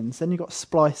humans, then you got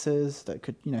splicers that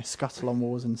could scuttle on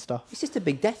walls and stuff. It's just a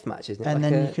big death match, isn't it? And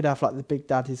like then you could have like the big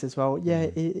daddies as well. Yeah,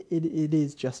 it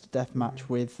is just a death match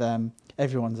with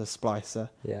everyone's a splicer.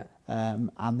 Yeah.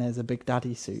 And there's a big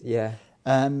daddy suit. Yeah.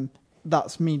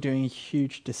 That's me doing a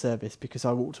huge disservice because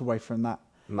I walked away from that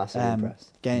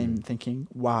game thinking,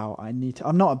 wow,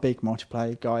 I'm not a big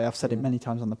multiplayer guy. I've said it many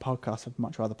times on the podcast. I'd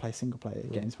much rather play single player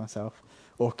games myself,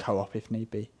 or co-op if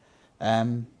need be.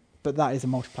 But that is a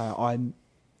multiplayer I'm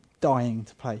dying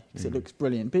to play because it looks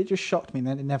brilliant. But it just shocked me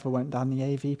that it never went down the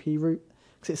AVP route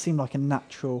because it seemed like a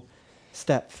natural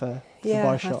step for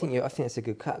Bioshock. I think it's a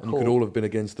good cut. And you could all have been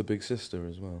against the big sister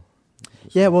as well.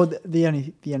 Yeah, well, the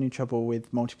only trouble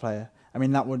with multiplayer, I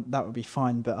mean, that would be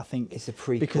fine, but I think it's a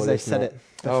prequel because they've said it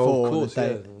before. Of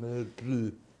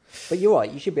course, But you're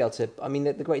right. You should be able to. I mean,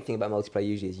 the great thing about multiplayer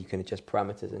usually is you can adjust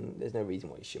parameters, and there's no reason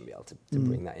why you shouldn't be able to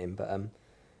bring that in. But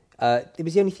it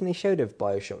was the only thing they showed of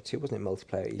Bioshock 2, wasn't it?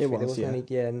 Multiplayer. At E3. It was. There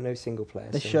wasn't any, no single player.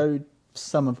 They showed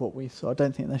some of what we saw. I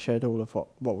don't think they showed all of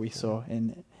what we saw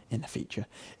in the feature,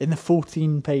 in the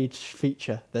 14-page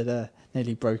feature that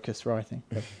nearly broke us writing.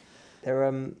 There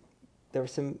are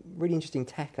some really interesting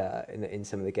tech in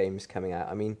some of the games coming out.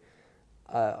 I mean,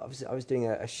 I was doing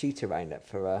a shooter roundup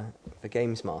for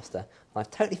Games Master. I've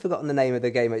totally forgotten the name of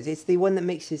the game. It's the one that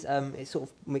mixes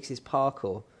mixes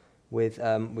parkour with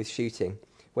shooting,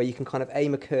 where you can kind of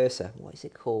aim a cursor. What is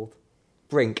it called?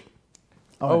 Brink.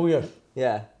 Oh yeah.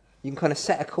 Yeah, you can kind of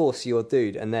set a course to your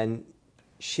dude and then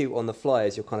shoot on the fly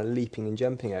as you're kind of leaping and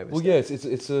jumping over. Well, stuff.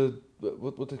 yeah, it's a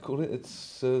what do they call it?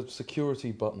 It's a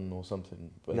security button or something.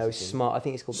 Basically. No, smart. I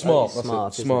think it's called smart.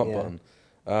 Smart. Smart isn't it?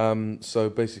 button. So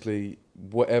basically,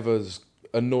 whatever's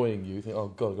annoying you, think, oh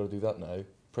god, I've got to do that now.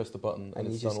 Press the button and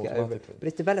you it's just done get over it. automatically. But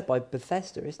it's developed by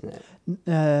Bethesda, isn't it?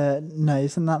 No,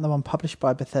 isn't that the one published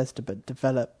by Bethesda but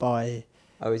developed by?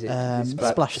 Oh, is it?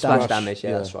 Splash Damage.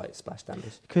 Yeah, yeah, that's right. Splash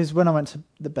Damage. Because when I went to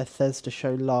the Bethesda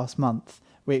show last month,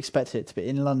 we expected it to be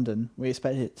in London. We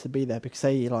expected it to be there because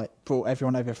they brought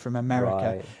everyone over from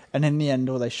America, Right. and in the end,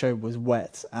 all they showed was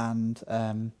Wet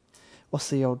and what's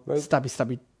the old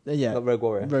stabby? Yeah, Rogue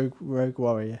Warrior. Rogue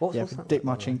Warrior. What's yeah, that Dick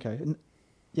one? Marchenko.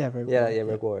 Yeah, Rogue Yeah, Warrior. yeah,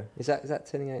 Rogue Warrior. Is that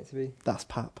turning out to be? That's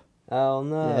Pap. Oh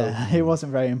no. Yeah, it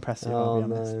wasn't very impressive. I'll Oh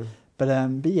be honest. no.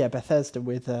 But yeah, Bethesda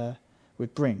with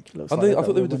Brink. Looks I like thought they were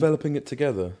the winner. developing it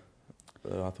together.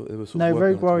 I thought they were sort No, of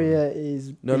working Rogue on it together. Warrior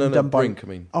is No, being done by. Brink. I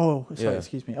mean, Oh, sorry, Yeah.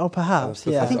 excuse me. Oh, perhaps.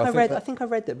 Bethesda. Yeah. I think I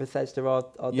read that Bethesda are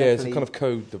yeah, it's a definitely- kind of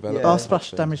co-development. Yeah. Are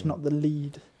Splash Damage not the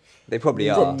lead? They probably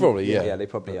Pro- are. probably, yeah. Yeah, they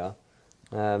probably are.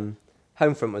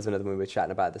 Homefront was another one we were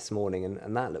chatting about this morning,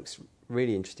 and that looks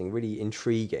really interesting, really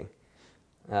intriguing.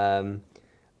 And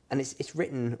it's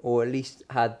written, or at least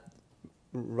had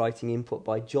writing input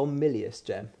by John Milius.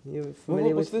 Jem, you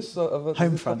familiar What was with this? This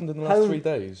Homefront. happened in the last 3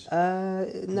 days.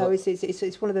 No,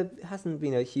 it's one of the hasn't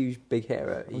been a huge big hit at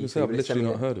I was gonna E3, say, I've but it's literally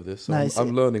not something heard of this. No, So it's-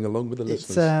 I'm learning along with the It's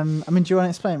listeners. I mean, do you want to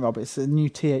explain, Rob? It's a new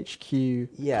THQ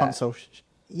Yeah. console.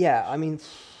 Yeah, I mean,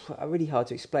 really hard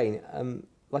to explain.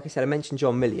 Like I said, I mentioned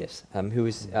John Milius, who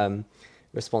was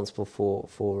responsible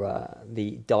for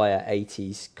the dire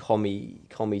 80s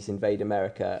commies invade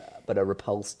America, but are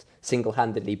repulsed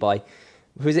single-handedly by,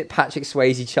 who is it, Patrick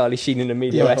Swayze, Charlie Sheen and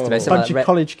Emilio Yeah. Estevez. Bunch of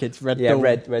college kids, Red Dawn.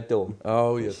 Red Dawn.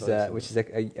 Oh yes, Which is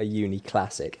a uni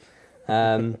classic.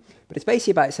 But it's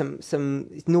basically about some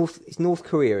it's North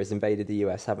Korea has invaded the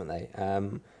US, haven't they?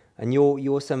 And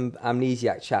you're some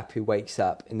amnesiac chap who wakes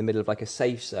up in the middle of like a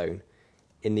safe zone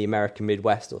in the American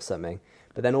Midwest or something.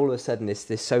 But then all of a sudden, this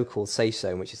so-called safe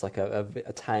zone, which is like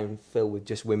a town filled with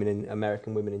just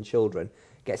American women and children,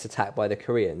 gets attacked by the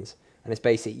Koreans, and it's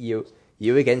basically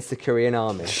you against the Korean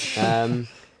army.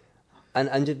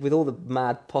 And just with all the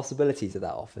mad possibilities that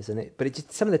offers, but it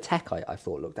just some of the tech I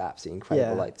thought looked absolutely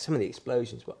incredible. Yeah. Like some of the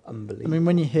explosions were I unbelievable. mean,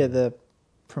 when you hear the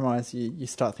premise, you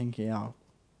start thinking, oh,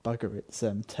 bugger, it's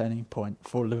Turning Point,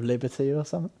 Fall of Liberty or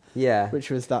something, yeah, which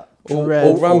was that Or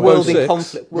dreadful- Rambo World in 6.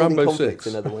 Conflict. World in Rambo Conflict's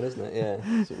 6. another one, isn't it?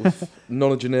 Yeah. Sort of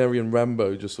nonagenarian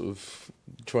Rambo just sort of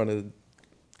trying to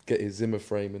get his Zimmer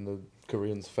frame in the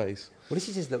Korean's face. Well,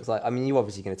 this just looks like. I mean, you're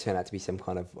obviously going to turn out to be some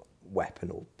kind of weapon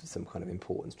or some kind of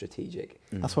important strategic.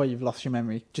 That's why you've lost your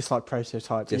memory, just like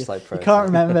Prototype. Just you, like you Prototype. can't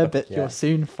remember, but Yeah. you'll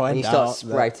soon find And you start out. that-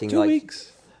 sprouting 2 like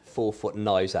weeks. 4-foot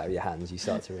knives out of your hands. You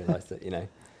start to realise that, you know.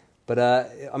 But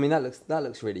I mean, that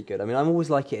looks really good. I mean, I'm always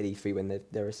like it at E3 when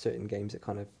there are certain games that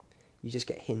kind of you just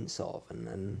get hints of,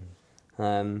 and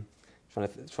trying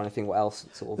to think what else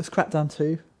sort of. There's Crackdown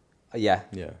 2. Yeah,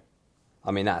 Yeah.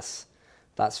 I mean that's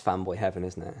fanboy heaven,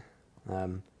 isn't it? I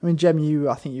mean, Jem,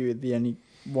 I think you were the only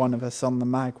one of us on the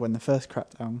mag when the first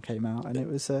Crackdown came out, and it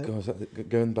was God, is that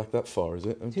going back that far, is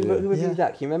it? Oh, Who dear. reviewed Yeah.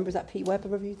 that? Can you remember? Is that Pete Webber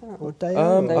reviewed that? or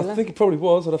Dale. Dale? I think it probably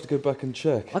was. I'd have to go back and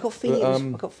check. I got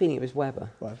feeling. But, I got feeling it was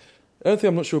Webber. Well, The only thing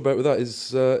I'm not sure about with that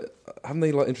is, haven't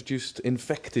they like introduced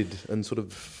Infected and sort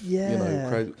of,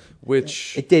 Yeah. It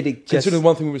which just. considering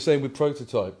one thing we were saying with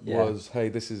Prototype Yeah. was, hey,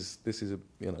 this is a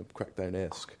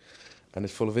Crackdown-esque, and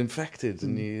it's full of Infected,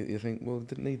 and you think, well, it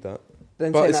didn't need that.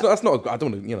 Then But saying it's that- not. That's not. I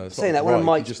don't want to. It's saying not that one of right. You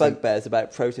Mike's just think- bugbears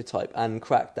about Prototype and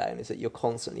Crackdown is that you're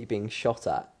constantly being shot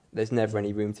at. There's never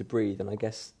any room to breathe, and I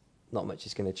guess not much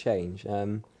is going to change.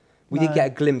 We did No. get a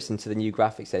glimpse into the new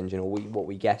graphics engine, or what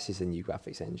we guess is the new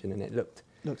graphics engine, and it looked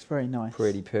looks very nice.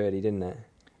 pretty purdy, didn't it?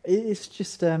 It's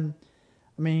just, I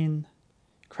mean,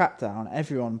 Crackdown,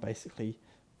 everyone basically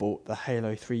bought the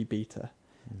Halo 3 beta,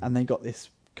 and they got this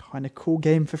kind of cool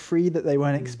game for free that they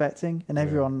weren't expecting, and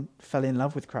everyone fell in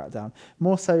love with Crackdown.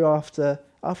 More so after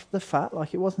the fact,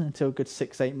 like it wasn't until a good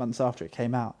 6-8 months after it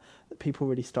came out that people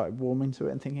really started warming to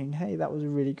it and thinking, hey, that was a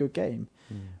really good game.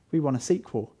 We want a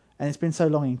sequel. And it's been so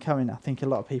long in coming, I think a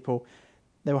lot of people,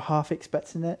 they were half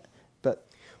expecting it, but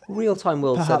Real Time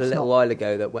World said a Perhaps little not. while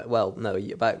ago that, well, no,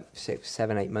 about 6,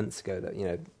 7, 8 months ago that, you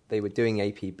know, they were doing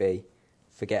APB,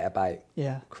 forget about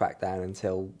yeah. Crackdown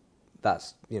until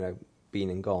that's, you know,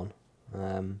 been and gone.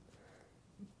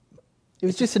 It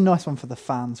was just a nice one for the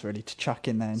fans, really, to chuck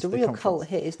in there. It's Into a the real conference. cult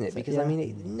hit, isn't it? Because, I Yeah.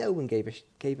 mean, no one gave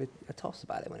a toss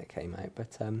about it when it came out,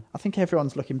 but I think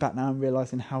everyone's looking back now and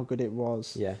realising how good it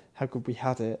was, yeah. how good we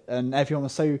had it, and everyone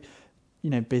was so,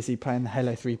 busy playing the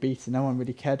Halo 3 beta. No one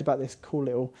really cared about this cool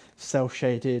little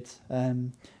cel-shaded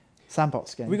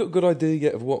sandbox game. Have we got a good idea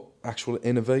yet of what actual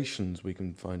innovations we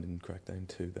can find in Crackdown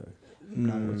 2, though?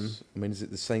 No. I mean, is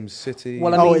it the same city?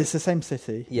 Well, I mean- it's the same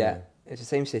city. Yeah, it's the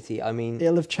same city. I mean,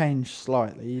 It'll have changed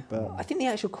slightly, but I think the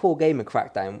actual core game of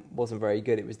Crackdown wasn't very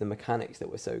good. It was the mechanics that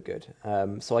were so good.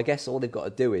 So I guess all they've got to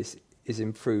do is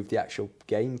improve the actual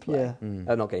gameplay.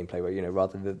 Yeah. Not gameplay, but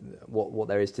rather what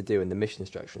there is to do and the mission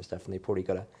structure and stuff. And they probably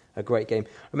got a great game.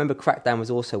 I remember Crackdown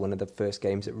was also one of the first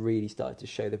games that really started to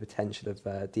show the potential of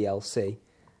DLC.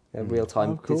 Real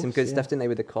time Of did some course, good yeah. stuff, didn't they,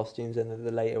 with the costumes and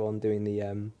the later on doing the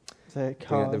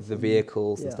cars the and-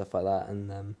 vehicles and yeah. stuff like that.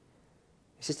 And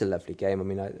it's just a lovely game. I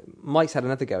mean, Mike's had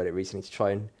another go at it recently to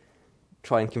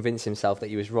try and convince himself that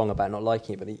he was wrong about not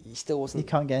liking it, but he still You wasn't.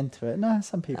 can't get into it. No,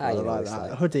 some people are you know, like it's that.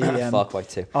 like Hoodie, Far Cry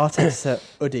 2. artist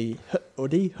Hoodie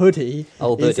Old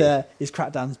is Hoodie. is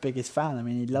Crackdown's biggest fan. I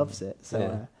mean, he loves it. So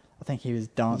Yeah. I think he was He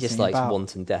dancing just likes about.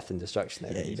 wanton death and destruction.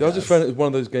 Yeah, he So I does. just found it was one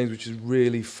of those games which is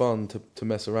really fun to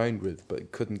mess around with, but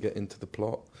it couldn't get into the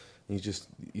plot. And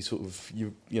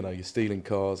you're stealing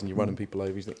cars and you're running people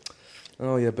over. You think,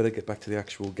 oh yeah, better get back to the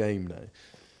actual game now.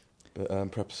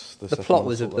 But perhaps The second plot one will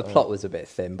was sort the that plot out. was a bit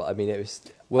thin, but I mean, it was.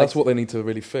 Well, that's what they need to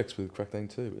really fix with Crackdown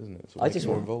 2, isn't it? Sort of I make just it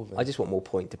more want. involving. I just want more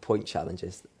point-to-point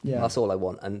challenges. Yeah. That's all I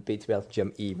want, and be able to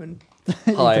jump even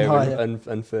Even higher, higher.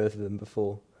 And further than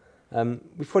before.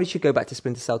 We probably should go back to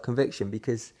Splinter Cell Conviction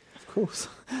because Of course.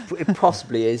 it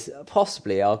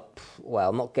possibly our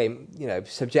not game,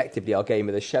 subjectively our game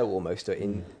of the show almost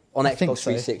on I think Xbox so.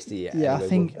 360. Yeah,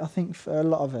 anyway, I think for a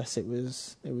lot of us it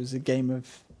was a game of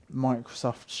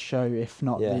Microsoft's show, if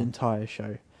not Yeah. the entire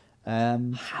show.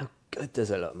 how good does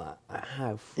it look, Matt?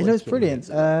 How It looks freaking brilliant.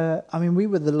 good does it look? I mean, we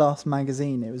were the last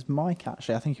magazine. It was Mike,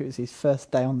 actually. I think it was his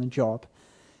first day on the job.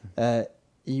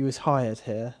 He was hired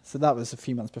here. So that was a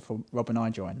few months before Rob and I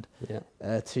joined.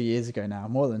 Yeah. 2 years ago now,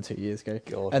 more than 2 years ago.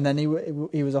 God. And then he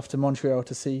was off to Montreal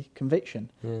to see Conviction.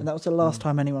 Yeah. And that was the last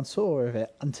time anyone saw of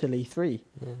it until E3.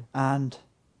 Yeah. And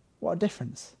what a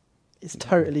difference. It's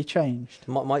totally changed.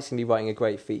 Mike's going to be writing a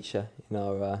great feature in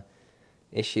our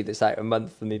issue that's out a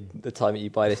month from the time that you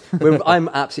buy this. I'm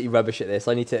absolutely rubbish at this.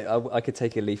 I could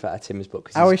take a leaf out of Tim's book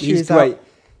Our because issue he's is great. out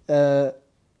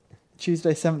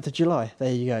Tuesday, 7th of July.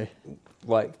 There you go.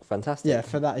 Right, fantastic. Yeah,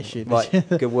 for that issue. Right,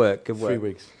 good work, good work. 3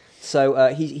 weeks.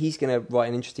 So he's going to write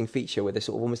an interesting feature with a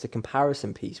sort of almost a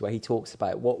comparison piece where he talks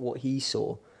about what he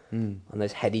saw on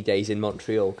those heady days in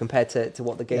Montreal compared to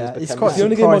what the game's Yeah, it's become. quite now. The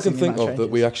only game I can surprising think the of amount that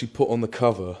of we changes. actually put on the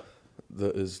cover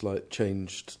that is like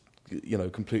changed, you know,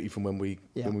 completely from when we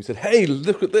said, "Hey,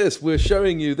 look at this! We're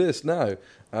showing you this now."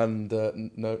 And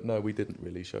no, we didn't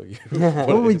really show you. what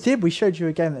Well, it we is. did. We showed you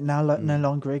a game that now no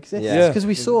longer exists Yeah. because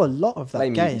we saw a lot of that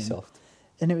Blame game, Ubisoft.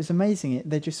 and it was amazing.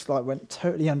 They just like went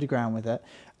totally underground with it.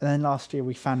 And then last year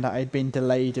we found out it had been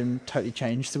delayed and totally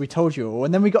changed. So we told you all,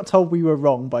 and then we got told we were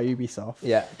wrong by Ubisoft.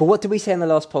 Yeah, but what did we say in the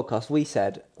last podcast? We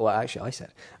said, well, actually, I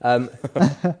said,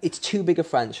 it's too big a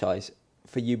franchise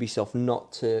for Ubisoft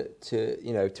not to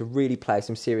really play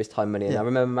some serious time money. And Yeah. I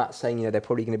remember Matt saying, they're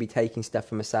probably going to be taking stuff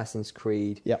from Assassin's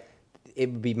Creed. Yep.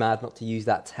 It would be mad not to use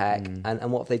that tech.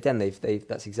 And what have they done?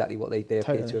 That's exactly what they appear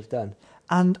Totally. to have done.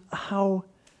 And how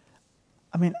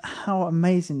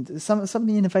amazing some of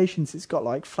the innovations it's got,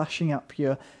 like flashing up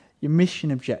your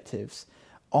mission objectives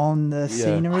on the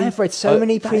scenery. I've read so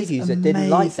many that is previews that didn't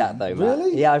like that, though, Matt.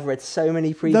 Really? Yeah, I've read so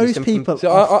many previews. Those from- people See,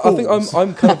 are I think fools.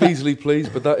 I'm kind of easily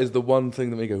pleased, but that is the one thing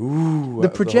that we go, ooh. The out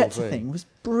of projector whole thing was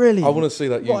brilliant. I want to see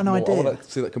that. What an more. idea. I want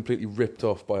to see that completely ripped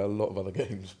off by a lot of other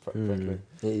games. Frankly.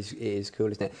 It is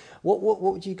cool, isn't it? What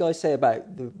would you guys say about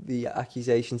the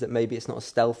accusations that maybe it's not as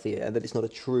stealthy, that it's not a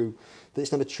true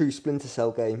Splinter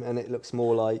Cell game, and it looks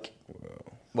more like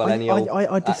any old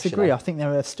I disagree. action. I think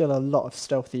there are still a lot of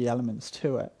stealthy elements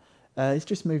to it. It's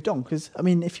just moved on because, I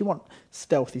mean, if you want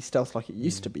stealth like it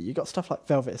used to be, you got stuff like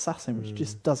Velvet Assassin, which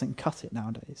just doesn't cut it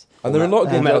nowadays. And there are a lot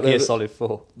of games Metal out there Gear that, Solid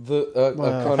 4. that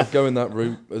are kind of going that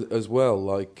route as well,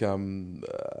 like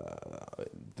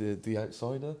the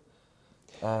Outsider.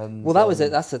 And Well,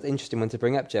 that's an interesting one to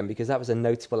bring up, Jem, because that was a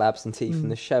notable absentee from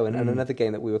the show, and another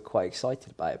game that we were quite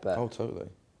excited about. But oh, totally.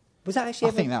 was that actually?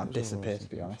 I think that would disappear, to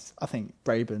be honest. I think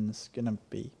Braben's going to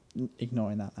be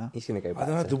ignoring that now. He's going to go I back.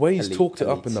 don't know, to the way he's Elite- talked it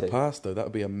up Elite in the 2. past, though, that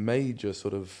would be a major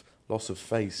sort of loss of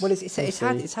face. Well,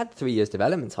 it's had 3 years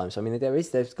development time, so I mean,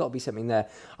 there's got to be something there.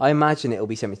 I imagine it'll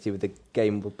be something to do with the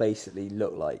game will basically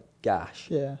look like Gash.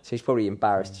 Yeah. So he's probably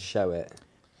embarrassed to show it.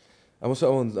 And what's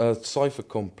that one? Cypher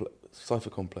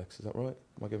Complex, is that right?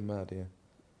 Am I getting mad here?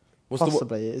 What's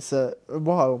Possibly. It's a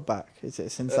while back, is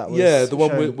it, since that was yeah, the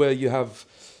one shown? where you have...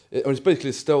 It's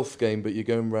basically a stealth game, but you're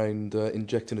going around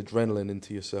injecting adrenaline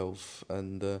into yourself.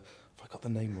 And if I got the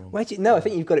name wrong. No, I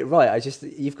think you've got it right.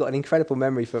 You've got an incredible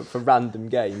memory for random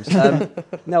games.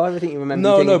 No, I think you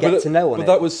remember doing a get to know on but it.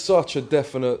 that was such a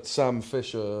definite Sam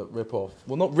Fisher rip-off.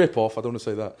 Well, not rip-off, I don't want to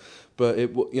say that. But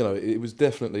it was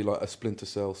definitely like a Splinter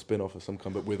Cell spin-off of some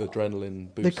kind, but with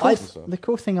adrenaline boosts and stuff. The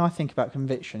cool thing I think about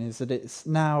Conviction is that it's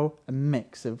now a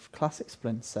mix of classic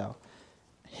Splinter Cell,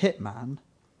 Hitman,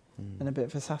 and a bit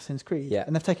of Assassin's Creed. Yeah.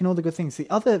 And they've taken all the good things. The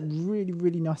other really,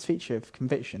 really nice feature of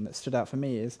Conviction that stood out for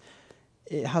me is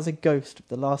it has a ghost of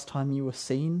the last time you were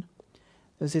seen.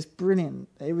 There's this brilliant,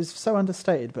 it was so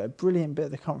understated, but a brilliant bit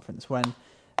of the conference when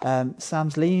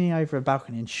Sam's leaning over a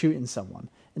balcony and shooting someone,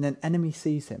 and then enemy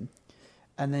sees him.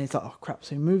 And then he's like, oh crap,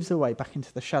 so he moves away back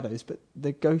into the shadows, but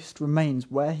the ghost remains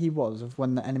where he was of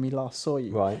when the enemy last saw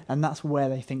you. Right. And that's where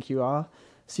they think you are.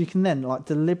 So you can then like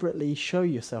deliberately show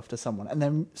yourself to someone and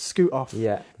then scoot off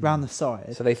round the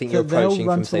side. So they think you're they'll approaching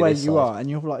run from, to say, where this you side. are, and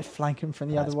you're like flanking from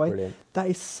the That's other way. brilliant. That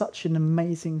is such an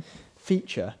amazing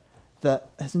feature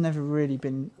that has never really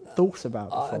been thought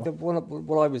about before.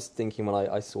 What I was thinking when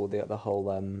I saw the whole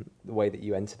the way that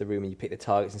you enter the room and you pick the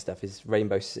targets and stuff is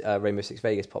Rainbow Six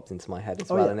Vegas popped into my head as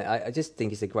well, yeah. and I just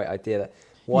think it's a great idea that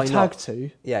why you not tag to,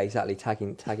 yeah, exactly,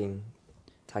 tagging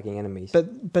enemies.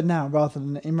 but now rather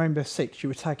than in Rainbow Six, you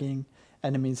were tagging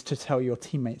enemies to tell your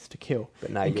teammates to kill. But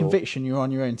now in you're- Conviction, you're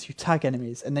on your own, so you tag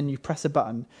enemies, and then you press a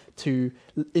button to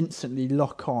instantly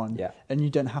lock on, and you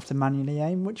don't have to manually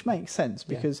aim, which makes sense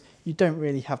because you don't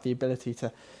really have the ability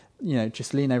to,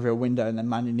 just lean over a window and then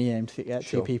manually aim to get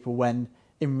two people when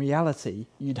in reality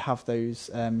you'd have those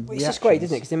It's just great,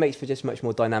 isn't it? Because it makes for just much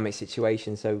more dynamic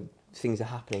situation. So things are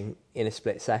happening in a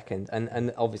split second,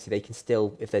 and obviously they can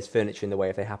still, if there's furniture in the way,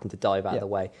 if they happen to dive out of the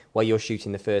way while you're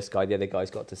shooting the first guy, the other guy's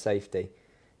got to safety.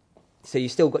 So you're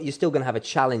still going to have a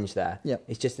challenge there. Yeah.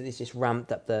 It's just that it's just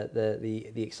ramped up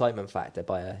the excitement factor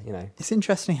by It's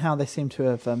interesting how they seem to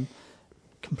have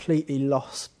completely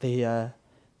lost the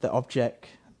object.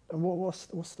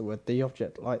 What's the word? The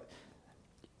object, like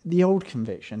the old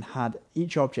Conviction had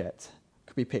each object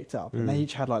could be picked up, and they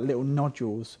each had like little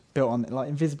nodules built on, like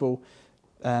invisible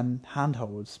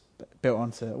handholds built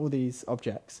onto all these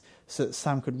objects, so that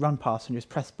Sam could run past and just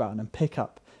press a button and pick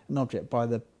up an object by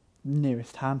the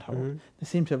nearest handhold. Mhm. They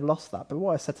seem to have lost that. But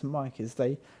what I said to Mike is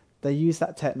they use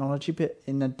that technology, but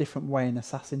in a different way in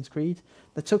Assassin's Creed.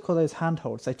 They took all those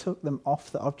handholds, they took them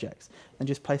off the objects and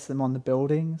just placed them on the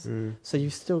buildings. So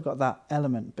you've still got that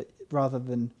element, but rather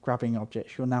than grabbing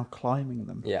objects, you're now climbing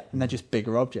them. Yeah. And they're just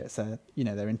bigger objects. They're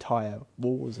entire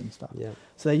walls and stuff. Yeah.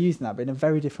 So they're using that, but in a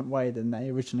very different way than they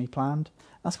originally planned.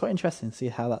 That's quite interesting to see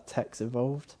how that tech's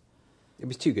evolved. It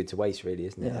was too good to waste, really,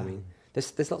 isn't it? Yeah. I mean,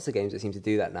 there's lots of games that seem to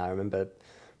do that now. I remember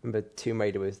Tomb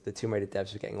Raider the Tomb Raider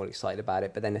devs were getting all excited about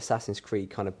it, but then Assassin's Creed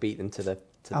kind of beat them to the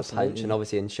punch, and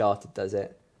obviously Uncharted does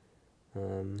it.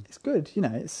 It's good,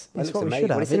 it's It looks what we amazing. should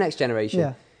Well, have. it's the next generation.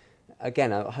 Yeah. Again,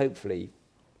 hopefully,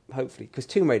 because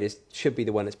Tomb Raider should be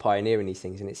the one that's pioneering these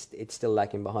things, and it's still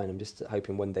lagging behind. I'm just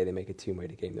hoping one day they make a Tomb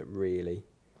Raider game that really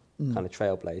kind of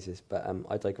trailblazes. But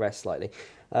I digress slightly.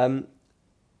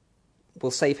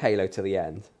 We'll save Halo to the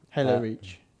end. Halo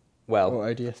Reach. Well, or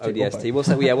ODST. ODST.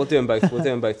 We'll do them both. We'll do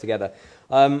them both together.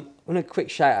 I want a quick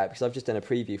shout out because I've just done a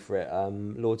preview for it.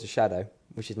 Lords of Shadow,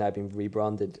 which has now been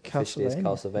rebranded officially as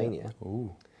Castlevania.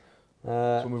 Ooh.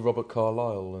 Uh, It's one with Robert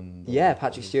Carlyle and... yeah,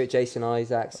 Patrick Stewart, Jason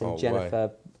Isaacs, and Oh,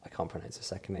 Jennifer. I can't pronounce her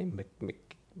second name.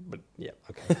 But yeah,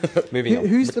 okay. Moving on.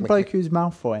 Who's the bloke who's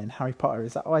Malfoy in Harry Potter?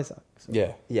 Is that Isaac?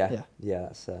 Yeah. Yeah.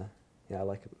 That's I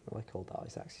like old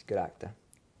Isaacs. He's a good actor.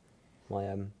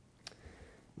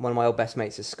 One of my old best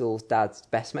mates at school's dad's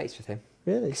best mates with him.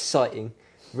 Really?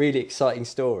 Really exciting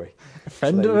story. A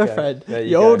friend So of there a you go. friend. There you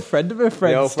The go. old friend of a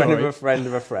friend. The old friend of story. a friend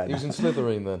of a He friend. was in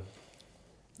Slytherin then.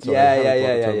 Sorry, Yeah.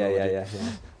 Harry Potter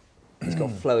terminology. He's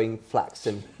got flowing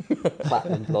flaxen,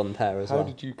 platinum blonde hair as How well.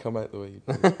 did you come out the way you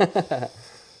did?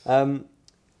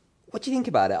 What do you think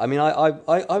about it? I mean,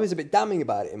 I was a bit damning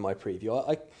about it in my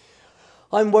preview.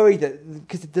 I'm worried that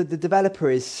because the developer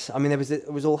is. I mean, it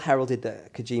was all heralded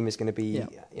that Kojima's going to be,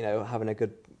 having a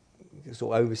good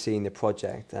sort of overseeing the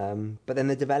project. But then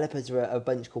the developers are a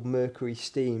bunch called Mercury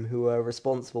Steam, who are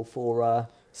responsible for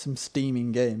some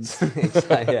steaming games.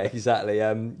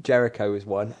 exactly. Jericho is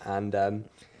one, and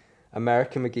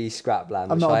American McGee's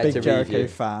Scrapland. I'm which not I a had big to Jericho review.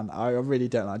 fan. I really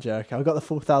don't like Jericho. I got the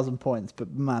 4,000 points,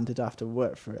 but man, did I have to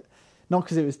work for it. Not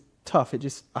because it was tough. It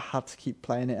just I had to keep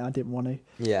playing it. I didn't want to.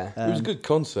 Yeah. It was a good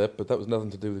concept, but that was nothing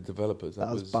to do with the developers. That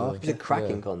was Barker. It's a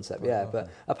cracking concept, yeah. But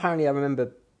apparently, I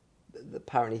remember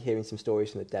hearing some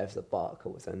stories from the devs that Barker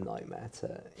was a nightmare.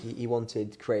 He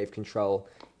wanted creative control.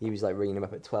 He was like ringing them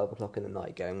up at 12 o'clock in the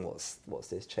night, going, "What's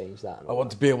this? Change that." I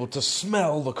want to be able to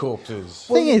smell the corpses.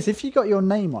 Thing is, if you got your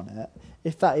name on it,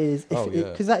 because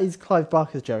yeah. that is Clive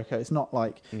Barker's Jericho. It's not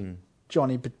like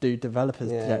Johnny Badu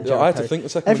developers. Yeah. Jericho. I had to think the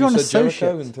second Everyone when you said Jericho.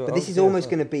 associates. Until But this is almost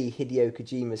going to be Hideo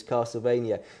Kojima's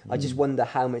Castlevania. I just wonder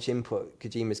how much input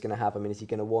Kojima's going to have. I mean, is he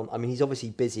going to want... I mean, he's obviously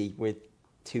busy with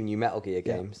 2 new Metal Gear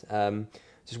games.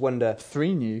 Just wonder...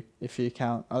 3 new, if you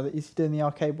count. Is he doing the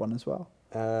arcade one as well?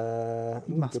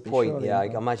 Must good be, point. surely, Yeah, I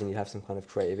right? imagine you'd have some kind of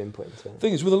creative input into it.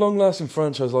 Thing is, with a long-lasting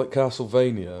franchise like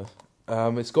Castlevania,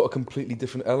 it's got a completely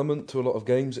different element to a lot of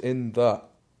games in that,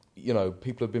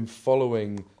 people have been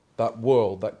following that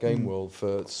world, that game world,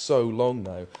 for so long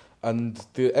now. And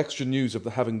the extra news of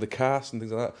having the cast and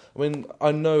things like that. I mean,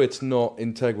 I know it's not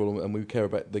integral and we care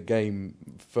about the game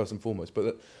first and foremost,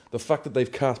 but the fact that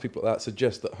they've cast people like that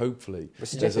suggests that hopefully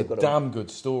there's a damn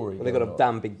good story. Well, they've got a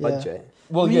damn big budget.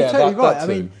 Well, I mean, yeah, you're totally right. that I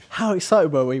mean, how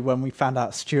excited were we when we found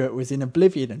out Stuart was in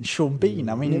Oblivion and Sean Bean?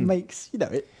 I mean, it makes, It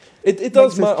does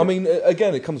makes matter. us I mean,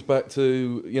 again, it comes back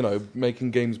to,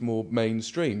 making games more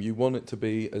mainstream. You want it to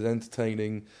be as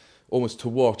entertaining almost to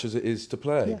watch as it is to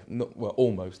play. Yeah. Not, well,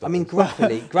 almost. I mean, guess.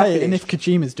 graphically... Hey, and if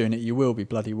Kojima's doing it, you will be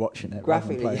bloody watching it. rather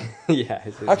than Graphically, playing. yeah.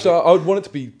 Actually, I would want it to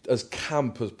be as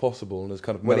camp as possible and as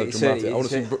kind of Well, melodramatic. it's I want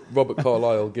to see Robert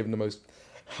Carlyle giving the most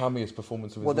hammiest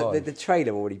performance of his Well, life. the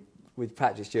trailer already with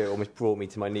Patrick Stewart almost brought me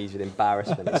to my knees with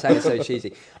embarrassment. It sounds so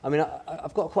cheesy. I mean,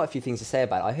 I've got quite a few things to say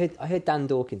about it. I heard Dan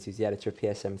Dawkins, who's the editor of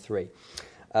PSM3,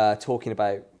 talking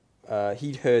about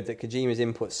he'd heard that Kojima's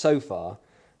input so far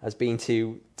has been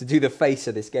to do the face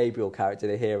of this Gabriel character,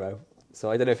 the hero. So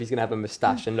I don't know if he's going to have a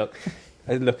moustache and look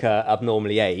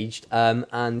abnormally aged.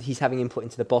 And he's having input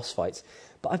into the boss fights.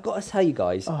 But I've got to tell you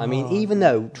guys, I mean, even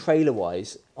though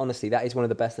trailer-wise, honestly, that is one of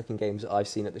the best-looking games that I've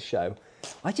seen at the show,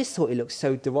 I just thought it looked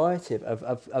so derivative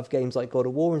of games like God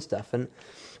of War and stuff. And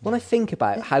when I think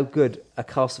about how bad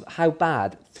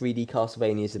 3D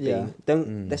Castlevanias have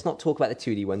been, let's not talk about the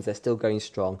 2D ones. They're still going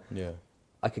strong. Yeah.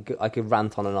 I could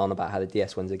rant on and on about how the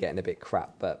DS ones are getting a bit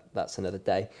crap, but that's another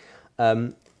day.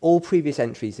 All previous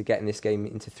entries of getting this game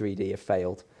into 3D have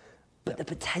failed, but the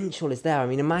potential is there. I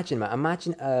mean, imagine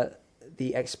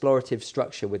the explorative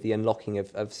structure with the unlocking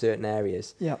of certain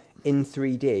areas in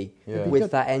 3D with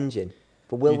that engine.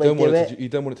 But will they do it? You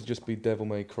don't want it to just be Devil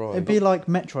May Cry. It'd be like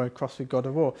Metroid crossed with God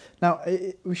of War. Now,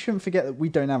 we shouldn't forget that we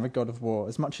don't have a God of War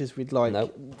as much as we'd like,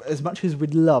 as much as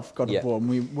we'd love God of War,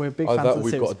 and we're big fans of the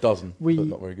we've series. got a dozen, but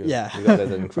not very good. Yeah, we've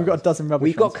got a dozen rubbish.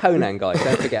 We've got Conan, guys.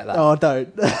 Don't forget that. Oh,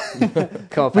 don't.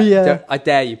 Come on, Pat. I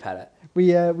dare you, Pellet.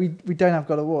 We don't have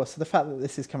God of War, so the fact that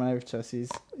this is coming over to us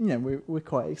is, we're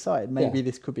quite excited. Maybe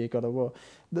this could be a God of War.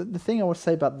 The thing I would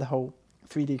say about the whole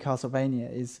 3D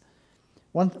Castlevania is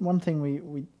one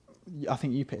thing I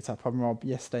think you picked up on, Rob,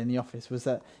 yesterday in the office, was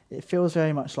that it feels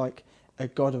very much like a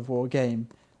God of War game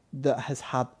that has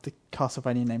had the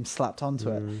Castlevania name slapped onto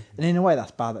it. And in a way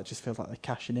that's bad. That just feels like they're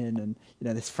cashing in, and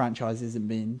this franchise isn't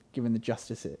being given the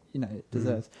justice it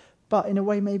deserves. But in a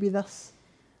way, maybe that's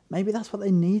what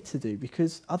they need to do,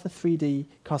 because other 3D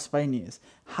Castlevanias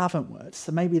haven't worked.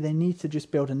 So maybe they need to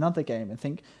just build another game and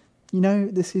think,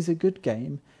 this is a good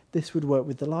game. This would work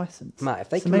with the license. Matt, if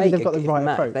they can make a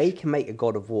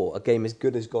God of War, a game as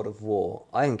good as God of War,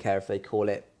 I don't care if they call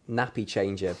it Nappy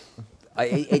Changer.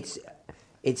 It's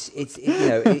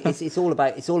all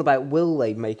about will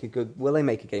they make a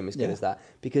game as good as that?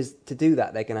 Because to do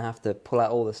that, they're going to have to pull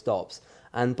out all the stops,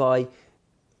 and by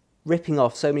ripping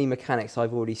off so many mechanics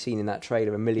I've already seen in that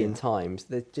trailer a million times,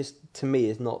 that just to me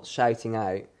is not shouting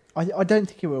out. I don't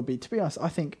think it will be. To be honest, I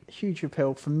think huge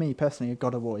appeal for me personally of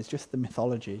God of War is just the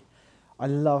mythology. I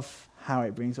love how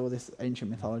it brings all this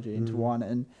ancient mythology into one,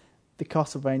 and the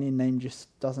Castlevania name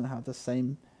just doesn't have the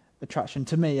same attraction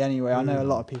to me anyway. I know a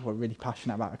lot of people are really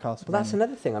passionate about a Castlevania. Well, that's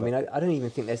another thing. I mean, I don't even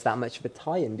think there's that much of a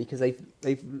tie-in, because they've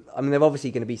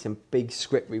obviously going to be some big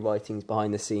script rewritings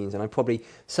behind the scenes, and probably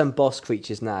some boss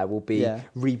creatures now will be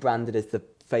rebranded as the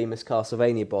famous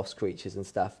Castlevania boss creatures and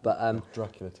stuff. But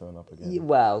Dracula turn up again.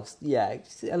 Well, yeah,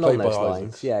 along those lines.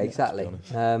 Isaacs. Yeah, exactly.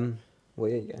 Well, there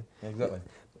you go. Yeah, exactly.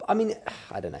 But, I mean,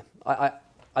 I don't know.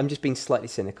 I'm just being slightly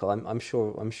cynical. I'm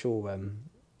sure.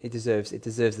 It deserves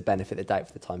the benefit of the doubt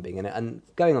for the time being. And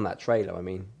going on that trailer, I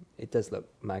mean, it does look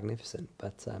magnificent.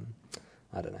 But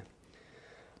I don't know.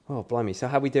 Oh, blimey! So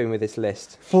how are we doing with this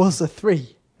list? Forza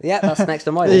 3. Yeah, that's next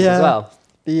on my list as well.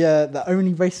 The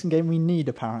only racing game we need,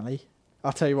 apparently.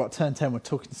 I'll tell you what. Turn 10. We're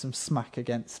talking some smack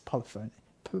against Polyphony.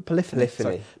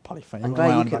 Polyphony. Polyphony. I'm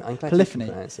glad you can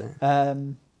pronounce it. I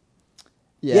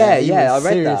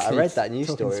read that news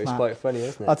story. It was quite funny,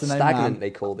 wasn't it? I don't know, stagnant, man. they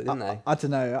called it, didn't they? I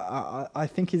don't know. I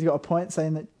think he's got a point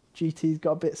saying that GT's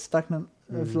got a bit stagnant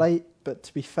of late, but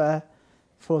to be fair,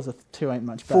 Forza 2 ain't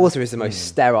much better. Forza is the most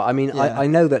sterile. I mean, I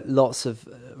know that lots of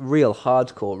real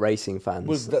hardcore racing fans...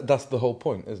 Well, that's the whole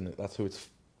point, isn't it? That's who it's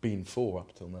been for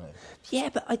up till now. Yeah,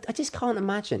 but I just can't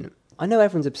imagine. I know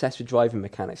everyone's obsessed with driving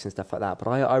mechanics and stuff like that, but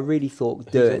I really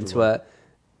thought Dirt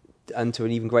and to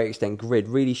an even greater extent Grid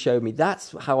really showed me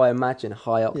that's how I imagine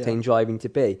high-octane driving to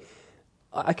be.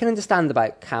 I can understand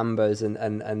about cambers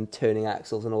and turning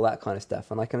axles and all that kind of stuff,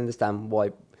 and I can understand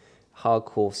why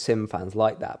hardcore sim fans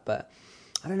like that, but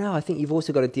I don't know, I think you've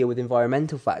also got to deal with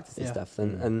environmental factors and stuff,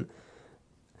 and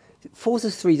Forza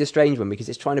 3 is a strange one because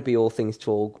it's trying to be all things to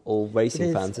all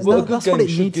racing fans. Well, a good game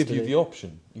should give you the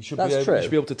option. You should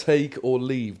be able to take or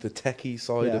leave the techie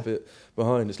side of it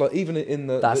behind. It's like even in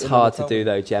the... That's hard to do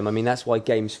though, Jem. I mean, that's why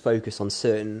games focus on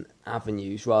certain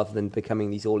avenues rather than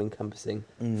becoming these all-encompassing.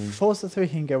 Forza 3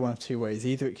 can go one of two ways.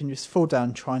 Either it can just fall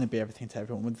down trying to be everything to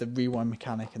everyone with the rewind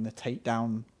mechanic and the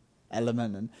takedown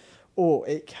element, or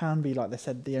it can be, like they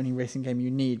said, the only racing game you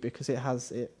need because it has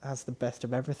the best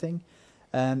of everything.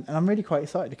 And I'm really quite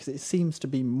excited because it seems to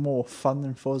be more fun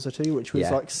than Forza 2, which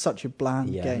was like such a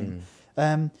bland game.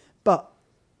 But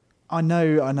I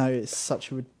know it's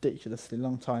such a ridiculously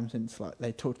long time since like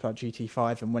they talked about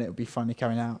GT5 and when it would be finally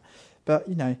coming out. But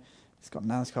it's got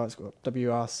NASCAR, it's got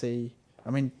WRC. I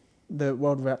mean, the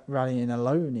World Rallying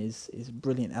alone is a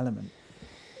brilliant element.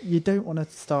 You don't want to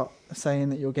start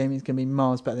saying that your game is going to be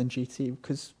miles better than GT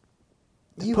because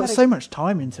you put so much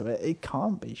time into it. It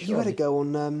can't be. Surely. You had to go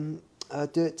on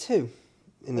Dirt 2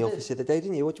 in the office the other day,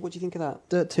 didn't you? What do you think of that?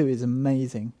 Dirt 2 is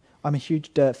amazing. I'm a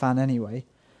huge Dirt fan anyway,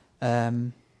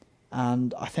 and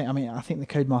I think the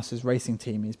Codemasters racing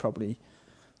team is probably.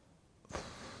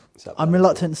 I'm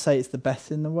reluctant to say it's the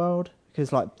best in the world because,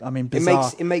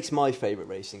 Bizarre. It makes my favourite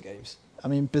racing games. I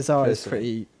mean, Bizarre is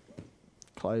pretty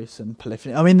close, and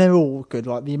Polyphony. I mean, they're all good.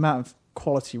 Like the amount of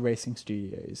quality racing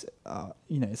studios,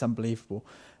 it's unbelievable.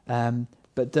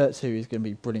 But Dirt 2 is going to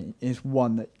be brilliant. It's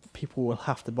one that people will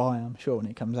have to buy, I'm sure, when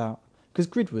it comes out. Because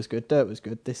Grid was good, Dirt was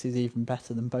good. This is even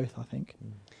better than both, I think.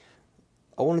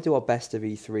 I want to do our best of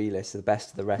E3 list, the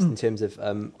best of the rest in terms of...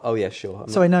 sure.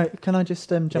 Can I just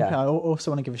jump in? I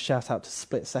also want to give a shout out to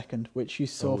Split Second, which you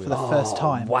saw for the first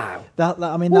time. Wow.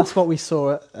 That's what we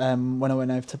saw when I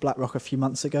went over to Blackrock a few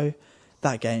months ago.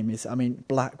 that game is, I mean,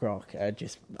 BlackRock,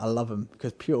 I love them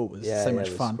because Pure was so much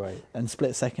fun. Great. And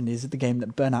Split Second is the game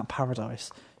that Burnout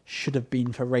Paradise should have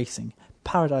been for racing.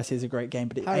 Paradise is a great game,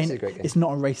 but it's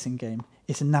not a racing game.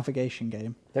 It's a navigation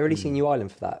game. They're releasing a new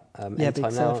island for that.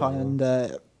 Big Surf Island.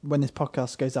 When this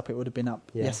podcast goes up, it would have been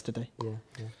up yesterday. Yeah.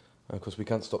 Of course, we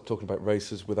can't stop talking about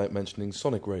races without mentioning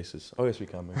Sonic Races. Oh, yes, we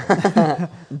can.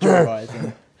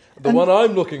 Joyride. The one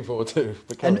I'm looking forward to.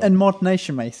 And Mod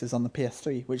Nation Races on the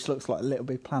PS3, which looks like a Little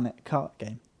Big Planet kart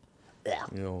game. Yeah.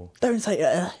 Don't say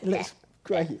it looks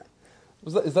great.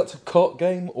 Is that a kart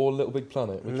game or Little Big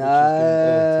Planet?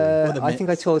 No, I think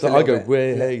I talked. So I go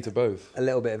way to both. A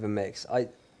little bit of a mix. I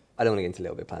don't want to get into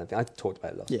Little Big Planet thing. I talked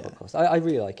about it last podcast. I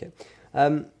really like it.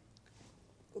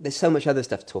 There's so much other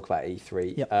stuff to talk about at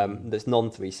E3 that's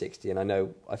non-360,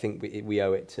 and I think we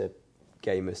owe it to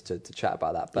gamers to chat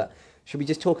about that. But should we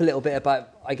just talk a little bit about,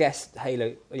 I guess,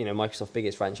 Halo? Microsoft's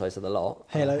biggest franchise of the lot.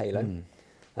 Halo.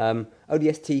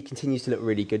 ODST continues to look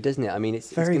really good, doesn't it? I mean,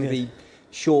 it's going to be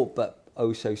short, but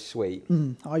oh so sweet.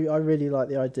 I really like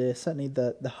the idea. Certainly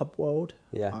the hub world.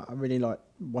 Yeah, I really like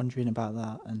wondering about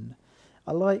that, and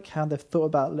I like how they've thought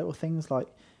about little things like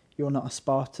you're not a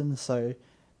Spartan, so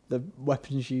the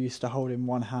weapons you used to hold in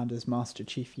one hand as Master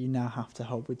Chief, you now have to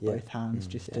hold with both hands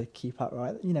to keep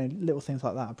upright. Little things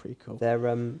like that are pretty cool. Their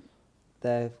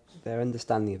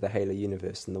understanding of the Halo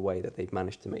universe and the way that they've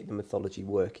managed to make the mythology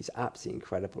work is absolutely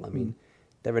incredible. I mean,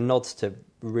 there are nods to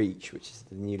Reach, which is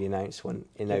the newly announced one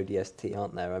in ODST,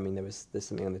 aren't there? I mean, there's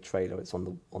something on the trailer. It's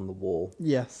on the wall.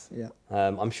 Yes, yeah.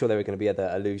 I'm sure there are going to be other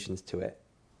allusions to it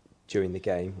during the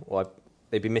game, or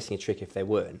they'd be missing a trick if they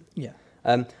weren't. Yeah.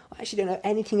 I actually don't know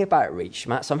anything about Reach,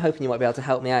 Matt, so I'm hoping you might be able to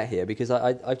help me out here, because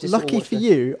I've just... Lucky for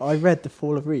you, I read The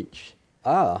Fall of Reach.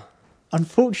 Ah.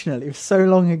 Unfortunately, it was so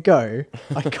long ago,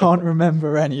 I can't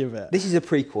remember any of it. This is a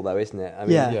prequel, though, isn't it? I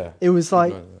mean, it was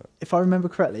like, if I remember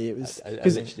correctly, it was... I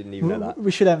literally didn't even know that.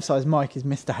 We should emphasise Mike is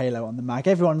Mr. Halo on the mag.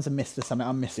 Everyone's a Mr. something.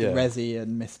 I'm Mr. Resi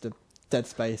and Mr. Dead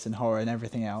Space and horror and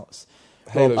everything else.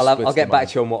 I'll get back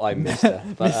to you on what I'm Mr.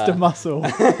 But, Mr. Muscle.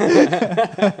 I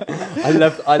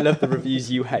love the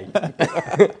reviews you hate.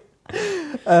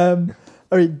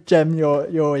 Jem,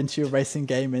 you're into your racing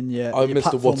game and your I'm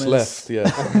Mr. What's Left, yeah.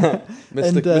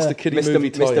 Mr. Kiddie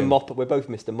Movie Mr. Mop-Up. We're both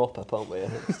Mr. Mop-Up, aren't we?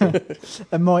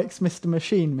 And Mike's Mr.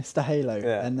 Machine, Mr. Halo.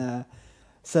 Yeah. And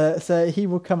so he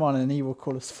will come on and he will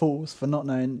call us fools for not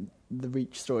knowing the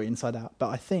Reach story inside out. But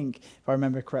I think, if I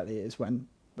remember correctly, it is when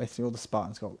basically all the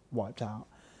Spartans got wiped out.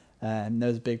 There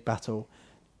was a big battle.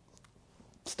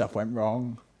 Stuff went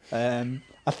wrong.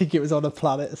 I think it was on a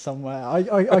planet somewhere.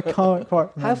 I can't quite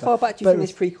remember. How far back do you think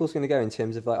this prequel's going to go in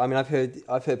terms of I've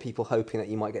heard people hoping that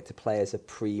you might get to play as a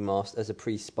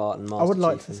pre-Spartan Master I would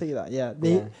like Chief to see that. Yeah.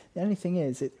 The only thing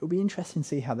is, it'll be interesting to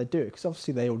see how they do it, because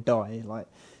obviously they all die. Like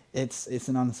it's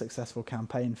an unsuccessful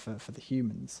campaign for the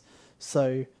humans.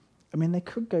 So I mean, they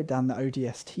could go down the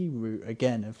ODST route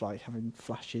again of like having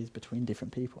flashes between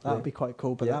different people. That would be quite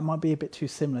cool, but that might be a bit too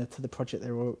similar to the project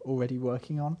they're already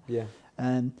working on. Yeah.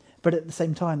 But at the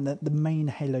same time, the main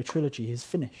Halo trilogy is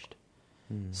finished.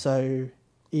 So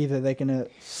either they're going to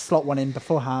slot one in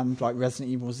beforehand, like Resident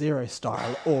Evil 0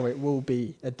 style, or it will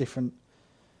be a different...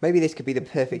 Maybe this could be the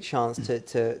perfect chance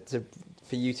for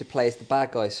you to play as the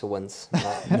bad guys for once.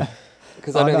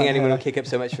 Because I don't think anyone would kick up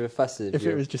so much of a fuss if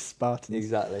it was just Spartans.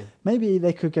 Exactly. Maybe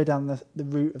they could go down the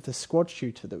route of the squad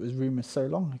shooter that was rumoured so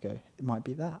long ago. It might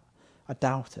be that. I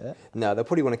doubt it. No, they'll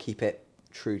probably want to keep it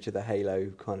true to the Halo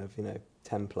kind of,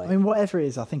 template. I mean, whatever it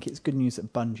is, I think it's good news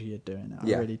that Bungie are doing it.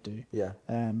 I really do. Yeah.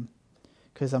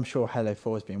 Because I'm sure Halo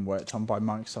 4 is being worked on by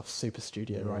Microsoft Super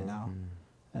Studio right now.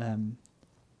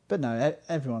 But no,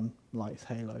 everyone likes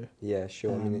Halo. Yeah,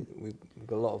 sure. I mean, we've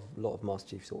got a lot of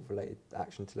Master Chief sort of related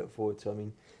action to look forward to. I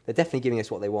mean, they're definitely giving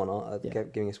us what they want,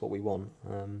 giving us what we want.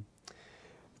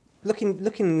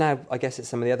 Looking now, I guess, at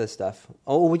some of the other stuff.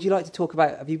 Or would you like to talk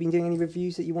about? Have you been doing any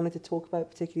reviews that you wanted to talk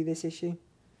about, particularly this issue?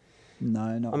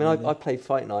 No, not. I mean, really. I played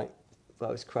Fight Night.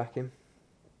 That was cracking.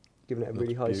 Giving it a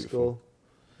really high score.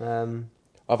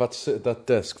 I've had to sit at that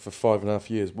desk for 5.5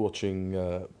 years watching,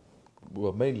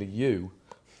 mainly you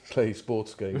play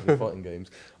sports games and fighting games,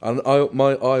 and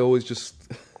my eye always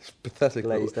just pathetic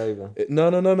glazed over. No.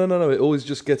 It always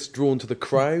just gets drawn to the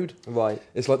crowd. Right.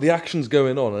 It's like the action's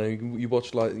going on, and you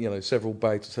watch several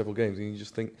bouts of several games, and you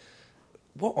just think,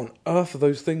 what on earth are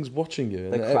those things watching you?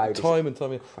 The crowd time and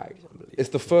time again. It's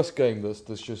the first game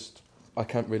that's just I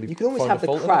can't really. You can always find have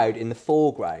the crowd in the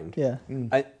foreground. Yeah.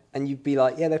 and you'd be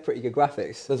like, yeah, they're pretty good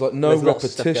graphics. There's like no There's lots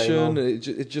of stuff going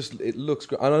repetition. on. It looks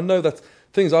great. And I know that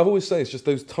things I've always say it's just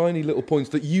those tiny little points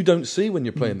that you don't see when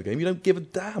you're playing the game. You don't give a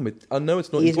damn. I know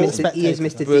it's not He is important.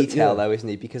 Mr. But, Detail, yeah. though, isn't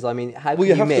he? Because I mean, how Well, can you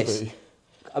you have miss? to be.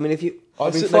 I mean, if you, I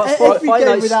I mean, sit there- Every Fight game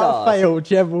Night without Stars. fail,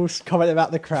 Jem will comment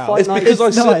about the crowd. Fight It's Night because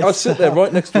is I nice. sit there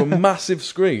right next to a massive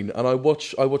screen and I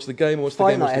watch the game, I watch the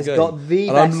Fight game, Night watch has the game, got the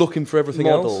and best I'm looking for everything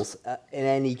else. models in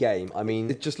any game. I mean,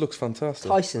 It just looks fantastic.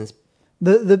 Tyson's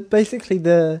Basically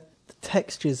the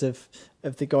textures of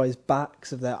the guys'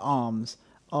 backs of their arms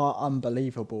are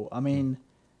unbelievable. I mean,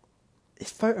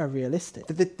 it's photorealistic.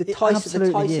 the It Tyson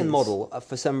absolutely is. model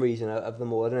for some reason of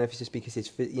them all. I don't know if it's just because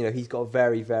he's got a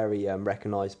very very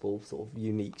recognisable sort of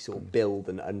unique sort of build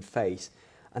and face,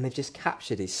 and they've just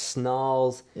captured his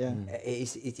snarls. Yeah.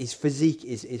 His physique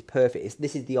is perfect.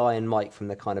 This is the Iron Mike from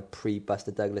the kind of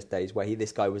pre-Buster Douglas days where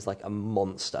this guy was like a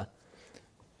monster.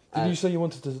 Did you say you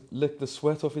wanted to lick the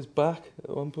sweat off his back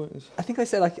at one point? I think I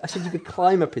said you could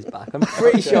climb up his back. I'm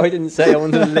pretty sure I didn't say I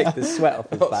wanted to lick the sweat off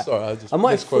his Oh, back. sorry, I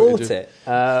might have misquoted thought you. it,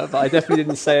 but I definitely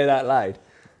didn't say it out loud.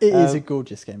 It is a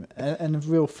gorgeous game and a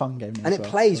real fun game. And it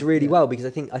plays really well because I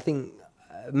think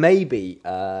maybe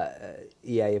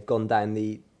EA have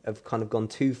gone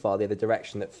too far the other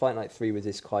direction. That Fight Night 3 was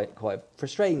this quite a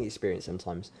frustrating experience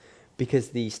sometimes because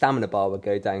the stamina bar would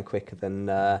go down quicker than.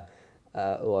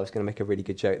 I was going to make a really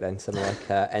good joke then, something like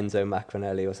Enzo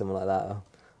Macronelli or something like that. Are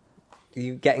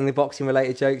you getting the boxing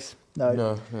related jokes?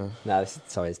 No. No,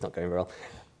 sorry, it's not going very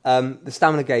well. The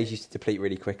stamina gauge used to deplete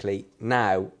really quickly.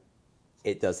 Now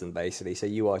it doesn't, basically. So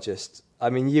you are just... I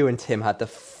mean, you and Tim had the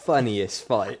funniest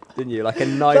fight, didn't you? Like a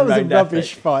 9-round That was a epic.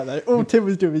 rubbish fight, though. All Tim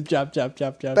was doing was jab.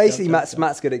 Basically, jab,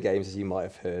 Matt's good at games, as you might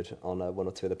have heard on one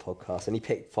or two of the podcasts, and he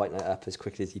picked Fight Night up as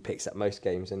quickly as he picks up most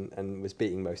games and was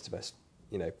beating most of us,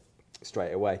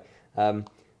 straight away.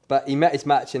 But he met his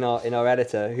match in our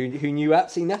editor, who knew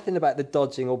absolutely nothing about the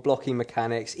dodging or blocking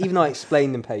mechanics. Even I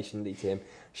explained them patiently to him,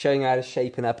 showing how to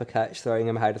shape an uppercut, showing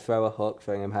him how to throw a hook,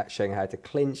 showing him how to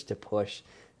clinch, to push,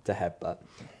 to headbutt.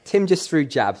 Tim just threw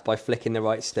jabs by flicking the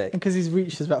right stick. Because his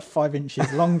reach was about 5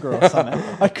 inches longer or something.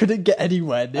 I couldn't get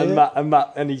anywhere near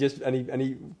it. And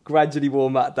he gradually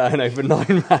wore Matt down over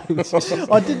 9 rounds,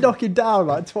 I did knock him down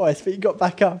like twice, but he got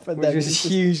back up. And which then was he just-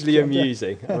 hugely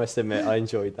amusing. I must admit, I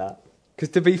enjoyed that. Because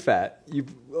to be fair,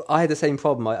 I had the same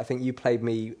problem. I think you played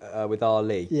me with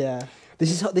Ali. Yeah.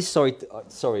 Sorry,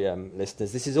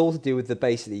 listeners. This is all to do with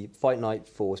basically Fight Night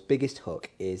 4's biggest hook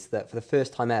is that for the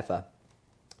first time ever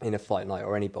in a Fight Night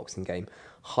or any boxing game,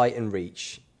 height and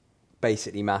reach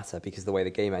basically matter because of the way the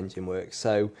game engine works.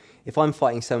 So if I'm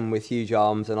fighting someone with huge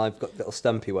arms and I've got little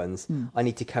stumpy ones, I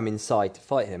need to come inside to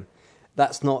fight him.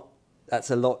 That's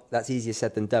easier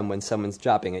said than done when someone's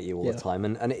jabbing at you all the time,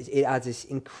 and it adds this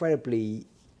incredibly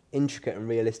intricate and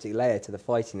realistic layer to the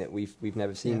fighting that we've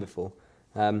never seen before.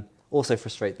 Also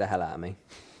frustrated the hell out of me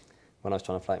when I was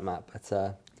trying to fight Matt,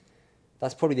 but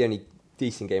that's probably the only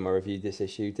decent game I reviewed this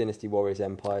issue. Dynasty Warriors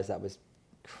Empires, that was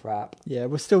crap. Yeah,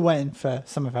 we're still waiting for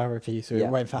some of our reviews. We're Yeah.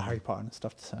 waiting for Harry Potter and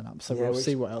stuff to turn up, so Yeah, we'll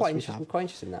see what else we have. We're quite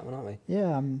interested in that one, aren't we?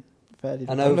 Yeah, I'm fairly...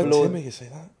 And I don't know, Overlord- Timmy, you say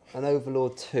that. And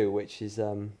Overlord 2, which is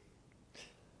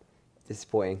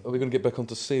disappointing. Are we going to get back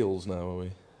onto seals now, are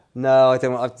we? No, I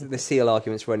don't want... the seal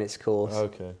argument's run its course.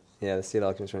 Okay. Yeah, the seal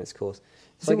argument's run its course.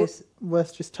 Is So I it guess...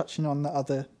 worth just touching on the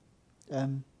other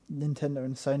Nintendo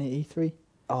and Sony E3?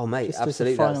 Oh, mate, Just as a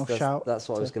absolutely. final shout That's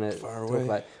what I was to- going to Far talk away.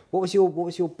 about. What was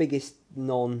your biggest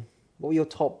what were your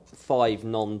top 5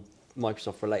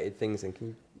 non-Microsoft related things?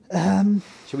 And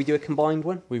should we do a combined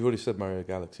one? We've already said Mario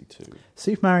Galaxy 2.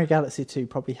 Super Mario Galaxy 2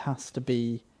 probably has to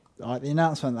be... the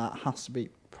announcement of that has to be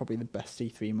probably the best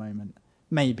E3 moment.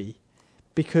 Maybe.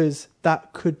 Because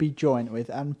that could be joint with,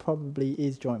 and probably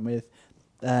is joint with,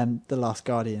 The Last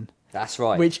Guardian. That's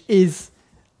right. Which is,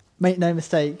 make no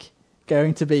mistake,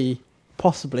 going to be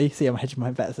possibly, see I'm hedging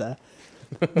my bets there,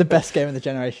 the best game of the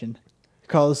generation.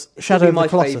 Because Shadow of the my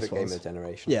Colossus favourite game was. of the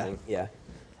generation. Yeah. I think. Yeah.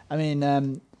 I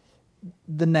mean,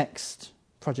 the next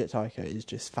Project Ico is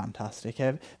just fantastic.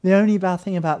 The only bad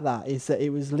thing about that is that it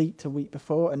was leaked a week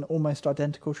before, an almost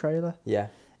identical trailer. Yeah.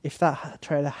 If that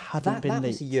trailer hadn't been That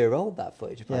leaked, was a year old. That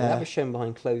footage. Apparently. Yeah. That was shown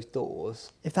behind closed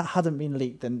doors. if that hadn't been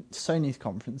leaked, then Sony's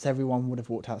conference, everyone would have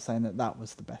walked out saying that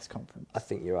was the best conference. I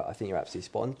think you're absolutely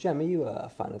spot on. Jem, are you a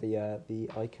fan of the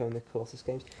Ico and the Colossus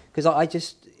games? Because I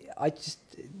just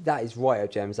that is right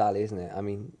up Jem's alley, isn't it? I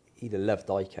mean, he'd have loved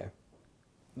Ico.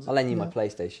 I'll lend you my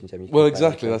PlayStation, Jem. You can Well, play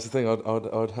exactly. Ico. That's the thing.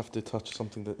 I'd have to touch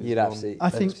something that is You'd on absolutely- I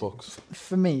think- Xbox.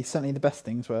 For me, certainly the best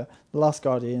things were The Last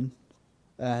Guardian,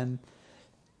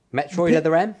 Metroid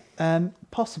Other M.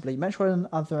 possibly Metroid and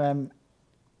Other M.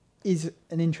 is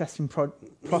an interesting Ninja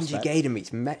prospect. Gaiden meets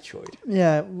Metroid.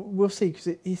 Yeah, we'll see,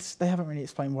 because they haven't really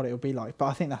explained what it'll be like, but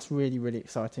I think that's really, really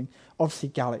exciting. Obviously,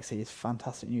 Galaxy is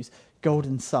fantastic news.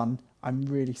 Golden Sun, I'm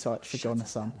really excited for Golden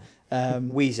Sun.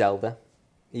 Wii Zelda,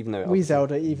 even though... Wii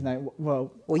Zelda, even though,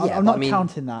 well yeah, I'm but not I mean,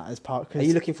 counting that as part. Are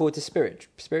you looking forward to Spirit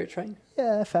Train?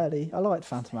 Yeah, fairly. I liked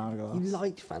Phantom Hourglass. You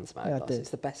liked Phantom Yeah, I Hourglass. did. It's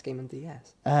the best game on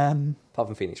DS. Apart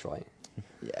from Phoenix Wright.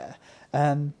 Yeah.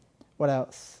 What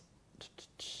else?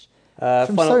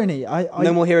 From Final, Sony, I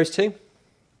No More Heroes 2?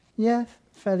 Yeah,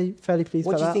 fairly pleased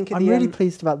What about do you that. think of I'm the, really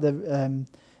pleased about the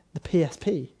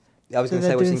PSP. I was going to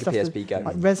say, what do you think of PSP Go?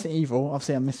 Like Resident Evil,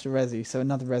 obviously I'm Mr. Resi, so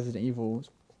another Resident Evil,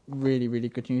 really, really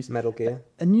good news. Metal Gear.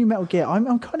 A new Metal Gear.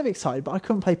 I'm kind of excited, but I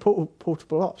couldn't play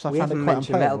Portable Ops. We found haven't it quite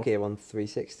mentioned unplayable. Metal Gear on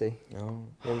 360. Oh.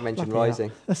 We haven't mentioned Bloody hell.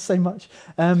 Rising. That's so much.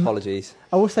 Apologies.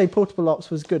 I will say Portable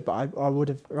Ops was good, but I would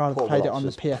have rather Portable played it Ops on the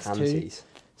was PS2. pansies.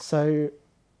 So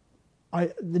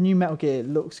the new Metal Gear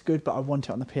looks good, but I want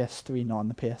it on the PS3, not on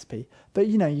the PSP. But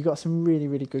you got some really,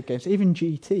 really good games. Even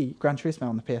GT, Gran Turismo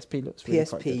on the PSP looks really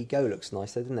quite good. PSP Go looks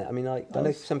nice, though, doesn't it? I mean, I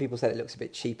know some people said it looks a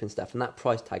bit cheap and stuff, and that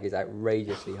price tag is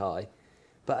outrageously high.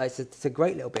 But it's a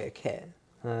great little bit of kit.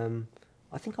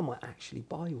 I think I might actually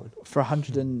buy one. For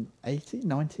 180,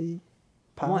 90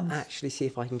 I pounds? might actually see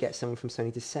if I can get someone from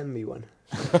Sony to send me one.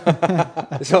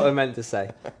 That's what I meant to say.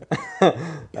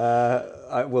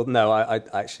 I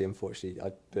actually, unfortunately,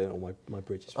 I burnt all my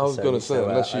bridges. I was going to say, so,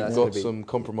 unless you've that's got gonna be- some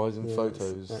compromising Yeah,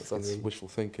 photos, that's that's gonna be- wishful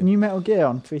thinking. New Metal Gear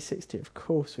on 360, of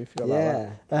course, we forgot about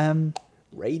that.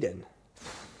 Raiden.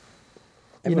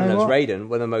 You Everyone know knows what? Raiden,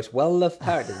 one of the most well-loved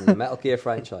characters in the Metal Gear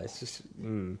franchise. Just,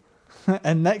 And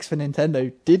next for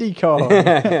Nintendo, Diddy Kong.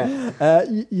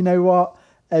 You know what?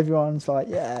 Everyone's like,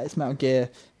 yeah, it's Metal Gear.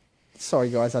 Sorry,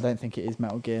 guys, I don't think it is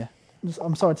Metal Gear.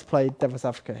 I'm sorry to play devil's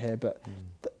advocate here, but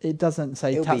it doesn't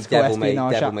say It'll be tactical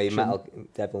espionage devil-made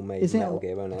action. Isn't Metal it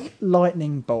Gear, won't it?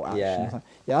 lightning bolt action. Yeah.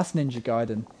 Yeah, that's Ninja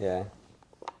Gaiden. Yeah.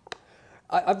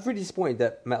 I'm really disappointed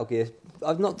that Metal Gear...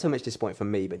 I'm not so much disappointed for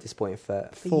me, but disappointed for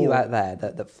you 4. out there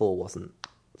that 4 wasn't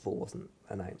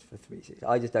announced for 360.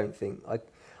 I just don't think...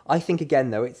 I think, again,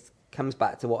 though, it comes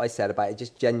back to what I said about it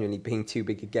just genuinely being too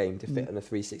big a game to fit on a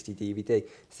 360 DVD.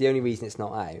 It's the only reason it's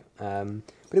not out.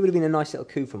 But it would have been a nice little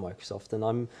coup for Microsoft,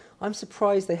 and I'm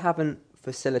surprised they haven't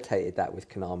facilitated that with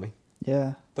Konami.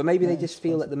 Yeah. But maybe they Yeah, just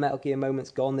feel that the Metal Gear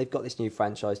moment's gone. They've got this new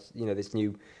franchise, this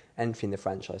new entry in the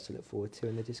franchise to look forward to,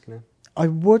 and they're just going to... I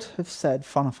would have said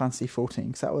Final Fantasy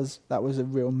 14 because that was a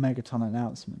real Megaton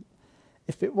announcement.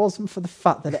 If it wasn't for the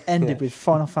fact that it ended with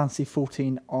Final Fantasy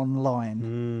 14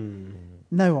 Online,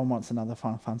 no one wants another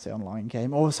Final Fantasy Online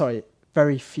game. Or, sorry,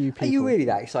 very few people. Are you really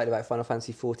that excited about Final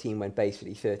Fantasy 14 when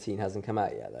basically 13 hasn't come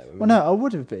out yet, though? I mean, Well, no, I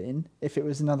would have been if it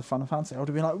was another Final Fantasy. I would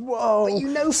have been like, whoa! But you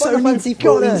know Sony Final Fantasy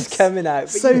got 14's us. coming out.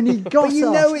 Sony got But you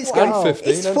us. know it's Wow. And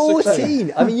 15 It's and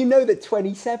 14. I mean, you know that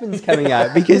 27's coming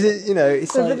out because, it's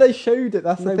So like... but they showed it.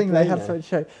 That's the no thing. They had brainer. something to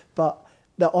show. But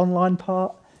the online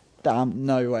part, damn,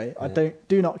 no way. I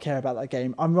do not care about that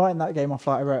game. I'm writing that game off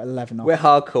like I wrote 11 off. We're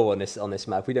hardcore on this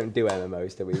map. We don't do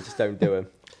MMOs, do we? We just don't do them.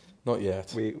 Not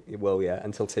yet. We will, yeah,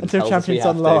 until Tim Until tells us we Champions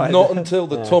have Online. to. Not until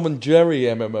the Tom and Jerry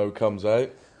MMO comes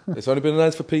out. It's only been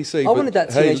announced for PC. I but wanted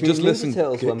that hey, Teenage just Mutant listen, Ninja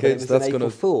Turtles one, but it kids, was that's an April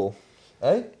gonna. Fool.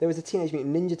 Eh? There was a Teenage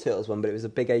Mutant Ninja Turtles one, but it was a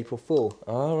big April Fool.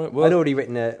 All right. I'd Well, already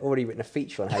written a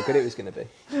feature on how good it was going to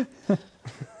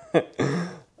be.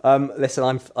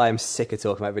 Listen, I am sick of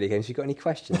talking about video games. You got any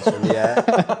questions from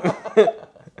the?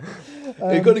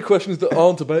 you got any questions that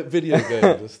aren't about video games?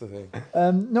 That's the thing.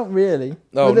 Not really.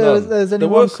 No, But there none. was only There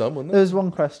one, was some, wasn't there? There was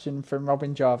one question from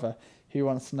Robin Java who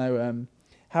wants to know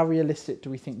how realistic do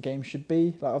we think games should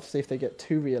be? Like, obviously, if they get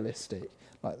too realistic,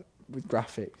 like with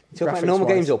Talking about graphics normal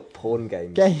wise. games or porn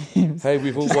games? Games. Hey,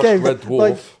 we've all Just watched games. Red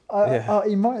Dwarf. Like,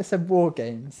 he might have said war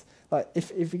games. Like,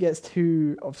 if it gets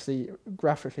too, obviously,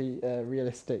 graphically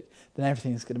realistic, then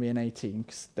everything's going to be an 18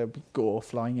 because there'll be gore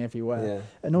flying everywhere. Yeah.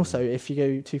 And also, if you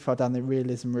go too far down the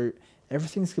realism route,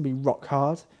 everything's going to be rock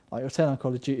hard. Like, you'll turn on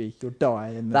Call of Duty, you'll die.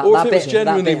 And That- Or if it was bit-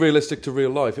 genuinely that bit- realistic to real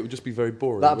life, it would just be very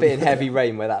boring. That bit in wouldn't it? Heavy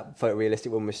Rain where that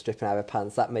photorealistic woman was stripping out of her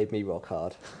pants, that made me rock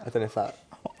hard. I don't know if that...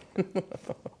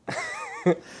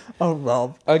 oh,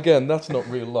 Rob. Again, that's not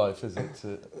real life, is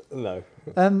it? No.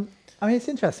 I mean, it's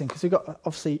interesting because we've got,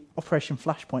 obviously, Operation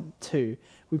Flashpoint 2.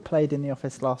 We played in the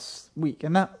office last week,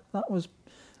 and that was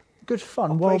good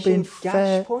fun. While being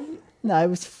fair, Flashpoint? no, it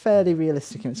was fairly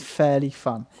realistic and it was fairly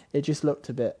fun. It just looked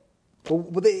a bit.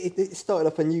 Well, it started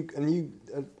off a new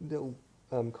little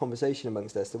conversation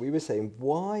amongst us that we were saying,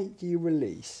 why do you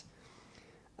release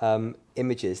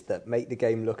images that make the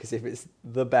game look as if it's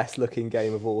the best looking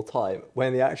game of all time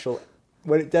when the actual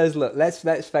when it does look, let's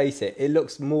face it, it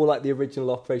looks more like the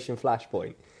original Operation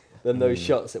Flashpoint than those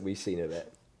shots that we've seen of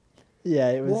it. Yeah,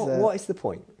 it was. What is the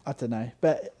point? I don't know,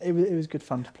 but it was good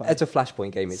fun to play. It's a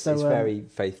Flashpoint game. It's, So, it's very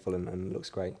faithful and looks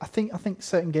great. I think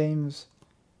certain games,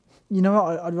 you know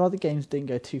what? I'd rather games didn't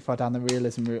go too far down the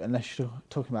realism route unless you're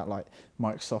talking about like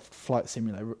Microsoft Flight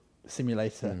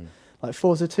Simulator. Like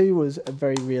Forza 2 was a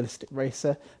very realistic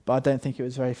racer, but I don't think it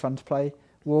was very fun to play.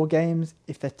 War games,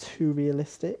 if they're too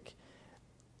realistic,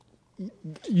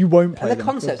 you won't play And the them.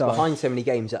 concepts You'll die. behind so many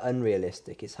games are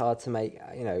unrealistic. It's hard to make,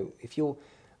 if you're...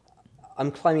 I'm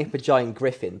climbing up a giant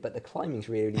griffin, but the climbing's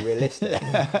really realistic.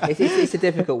 It's a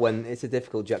difficult one. It's a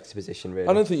difficult juxtaposition, really.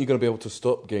 I don't think you're going to be able to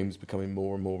stop games becoming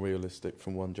more and more realistic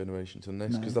from one generation to the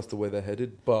next, because No. that's the way they're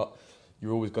headed. But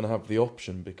you're always going to have the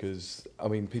option, because I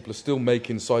mean, people are still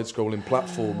making side-scrolling But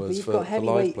platformers you've for got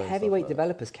live play. heavyweight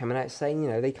developers coming out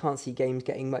saying, they can't see games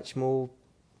getting much more,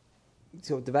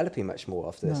 sort of developing much more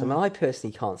after this. No. I mean, I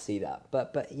personally can't see that.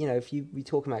 But if we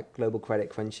talk about global credit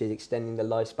crunches, extending the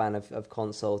lifespan of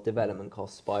consoles, development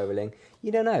costs spiraling,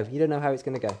 you don't know. You don't know how it's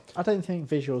going to go. I don't think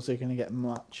visuals are going to get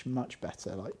much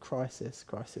better. Like Crisis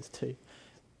 2,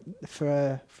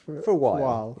 for a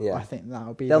while, yeah. I think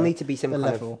that'll be. There'll need to be some the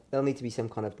kind level. there'll need to be some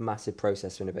kind of massive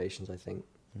processor innovations, I think.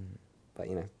 But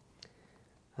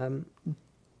are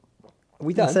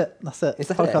we done? That's it. Is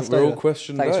that Podcast it? We're all over.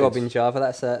 question Thanks, based. Robin Java.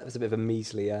 That was a bit of a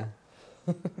measly,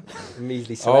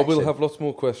 measly Oh, selection. we'll have lots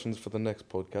more questions for the next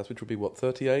podcast, which will be what,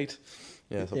 38?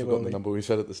 Yes, I've It will forgotten the be. number we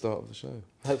said at the start of the show.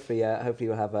 Hopefully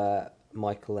we'll have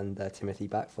Michael and Timothy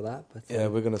back for that. But Yeah,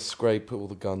 we're going to scrape all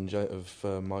the gunge out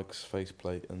of Mike's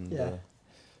faceplate and Yeah. get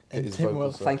And his Tim will-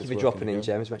 vocals thank you for working dropping in, again.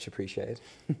 James. Much appreciated.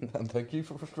 And thank you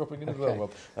for dropping in as Okay. well,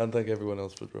 Rob. And thank everyone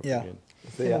else for dropping Yeah. in.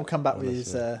 So, We'll come back with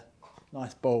honestly. his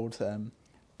nice bold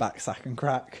back sack and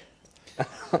crack.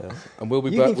 Yeah. And we'll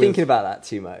be You've back been with... thinking about that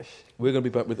too much. We're going to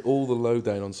be back with all the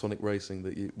lowdown on Sonic Racing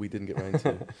that we didn't get round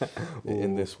to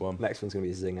in Ooh. this one. Next one's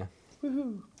going to be a zinger.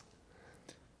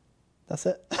 That's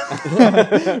it.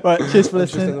 Right, cheers for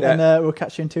listening, Yeah. and we'll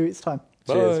catch you in 2 weeks' time.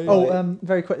 Cheers. Bye. Oh,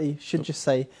 very quickly, should just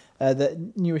say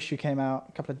that new issue came out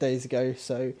a couple of days ago,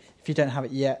 so if you don't have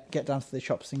it yet, get down to the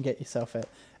shops and get yourself it.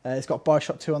 It's got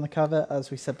Bioshock 2 on the cover,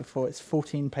 as we said before. It's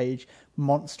 14-page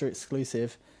monster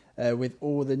exclusive with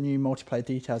all the new multiplayer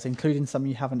details, including some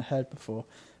you haven't heard before,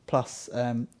 plus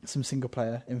some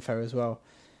single-player info as well.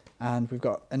 And we've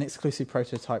got an exclusive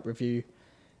prototype review,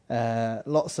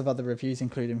 lots of other reviews,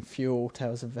 including Fuel,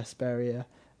 Tales of Vesperia,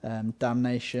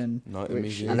 Damnation, Night of which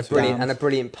Medium. And a is brilliant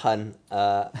damned. pun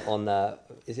on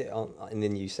is it on in the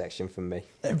news section from me?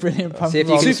 A brilliant pun See if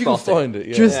from you Rob. See if you can spot it. find it.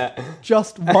 Yeah. Just- Yeah.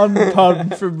 Just one pun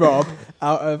from Rob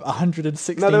out of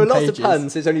 116 No, there were lots pages. of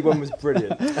puns. There's only one was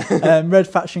brilliant. Red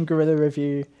Faction Gorilla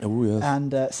review Oh, yes.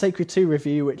 and Sacred 2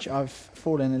 review, which I've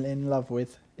fallen in love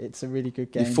with. It's a really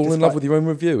good game. You fall in love with your own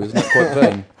review, isn't that quite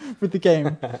vain? with the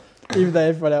game. Even though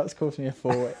everyone else calls me a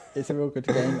fool, it's a real good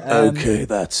game. Okay,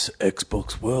 that's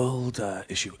Xbox World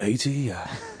issue 80.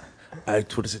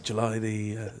 Out, what is it, July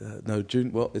no,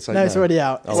 June, what? It's out No, it's now. already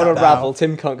out. Oh, It's What a out now. rabble!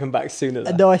 Tim can't come back sooner. A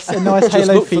Than nice Just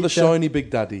Halo look feature. for the shiny Big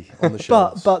Daddy on the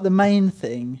shelves. But the main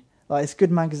thing, like, it's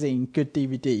good magazine, good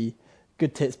DVD,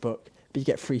 good tits book, but you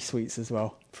get free sweets as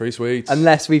well. Free sweets.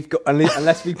 unless we've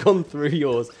gone through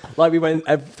yours, like we went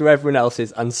through everyone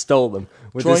else's and stole them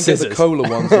with Try the and get scissors. the cola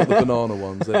ones, not the banana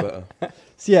ones. They're better.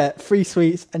 So yeah, free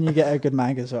sweets and you get a good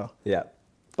mag as well. Yeah.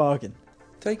 Bargain.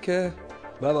 Take care.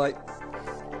 Bye bye.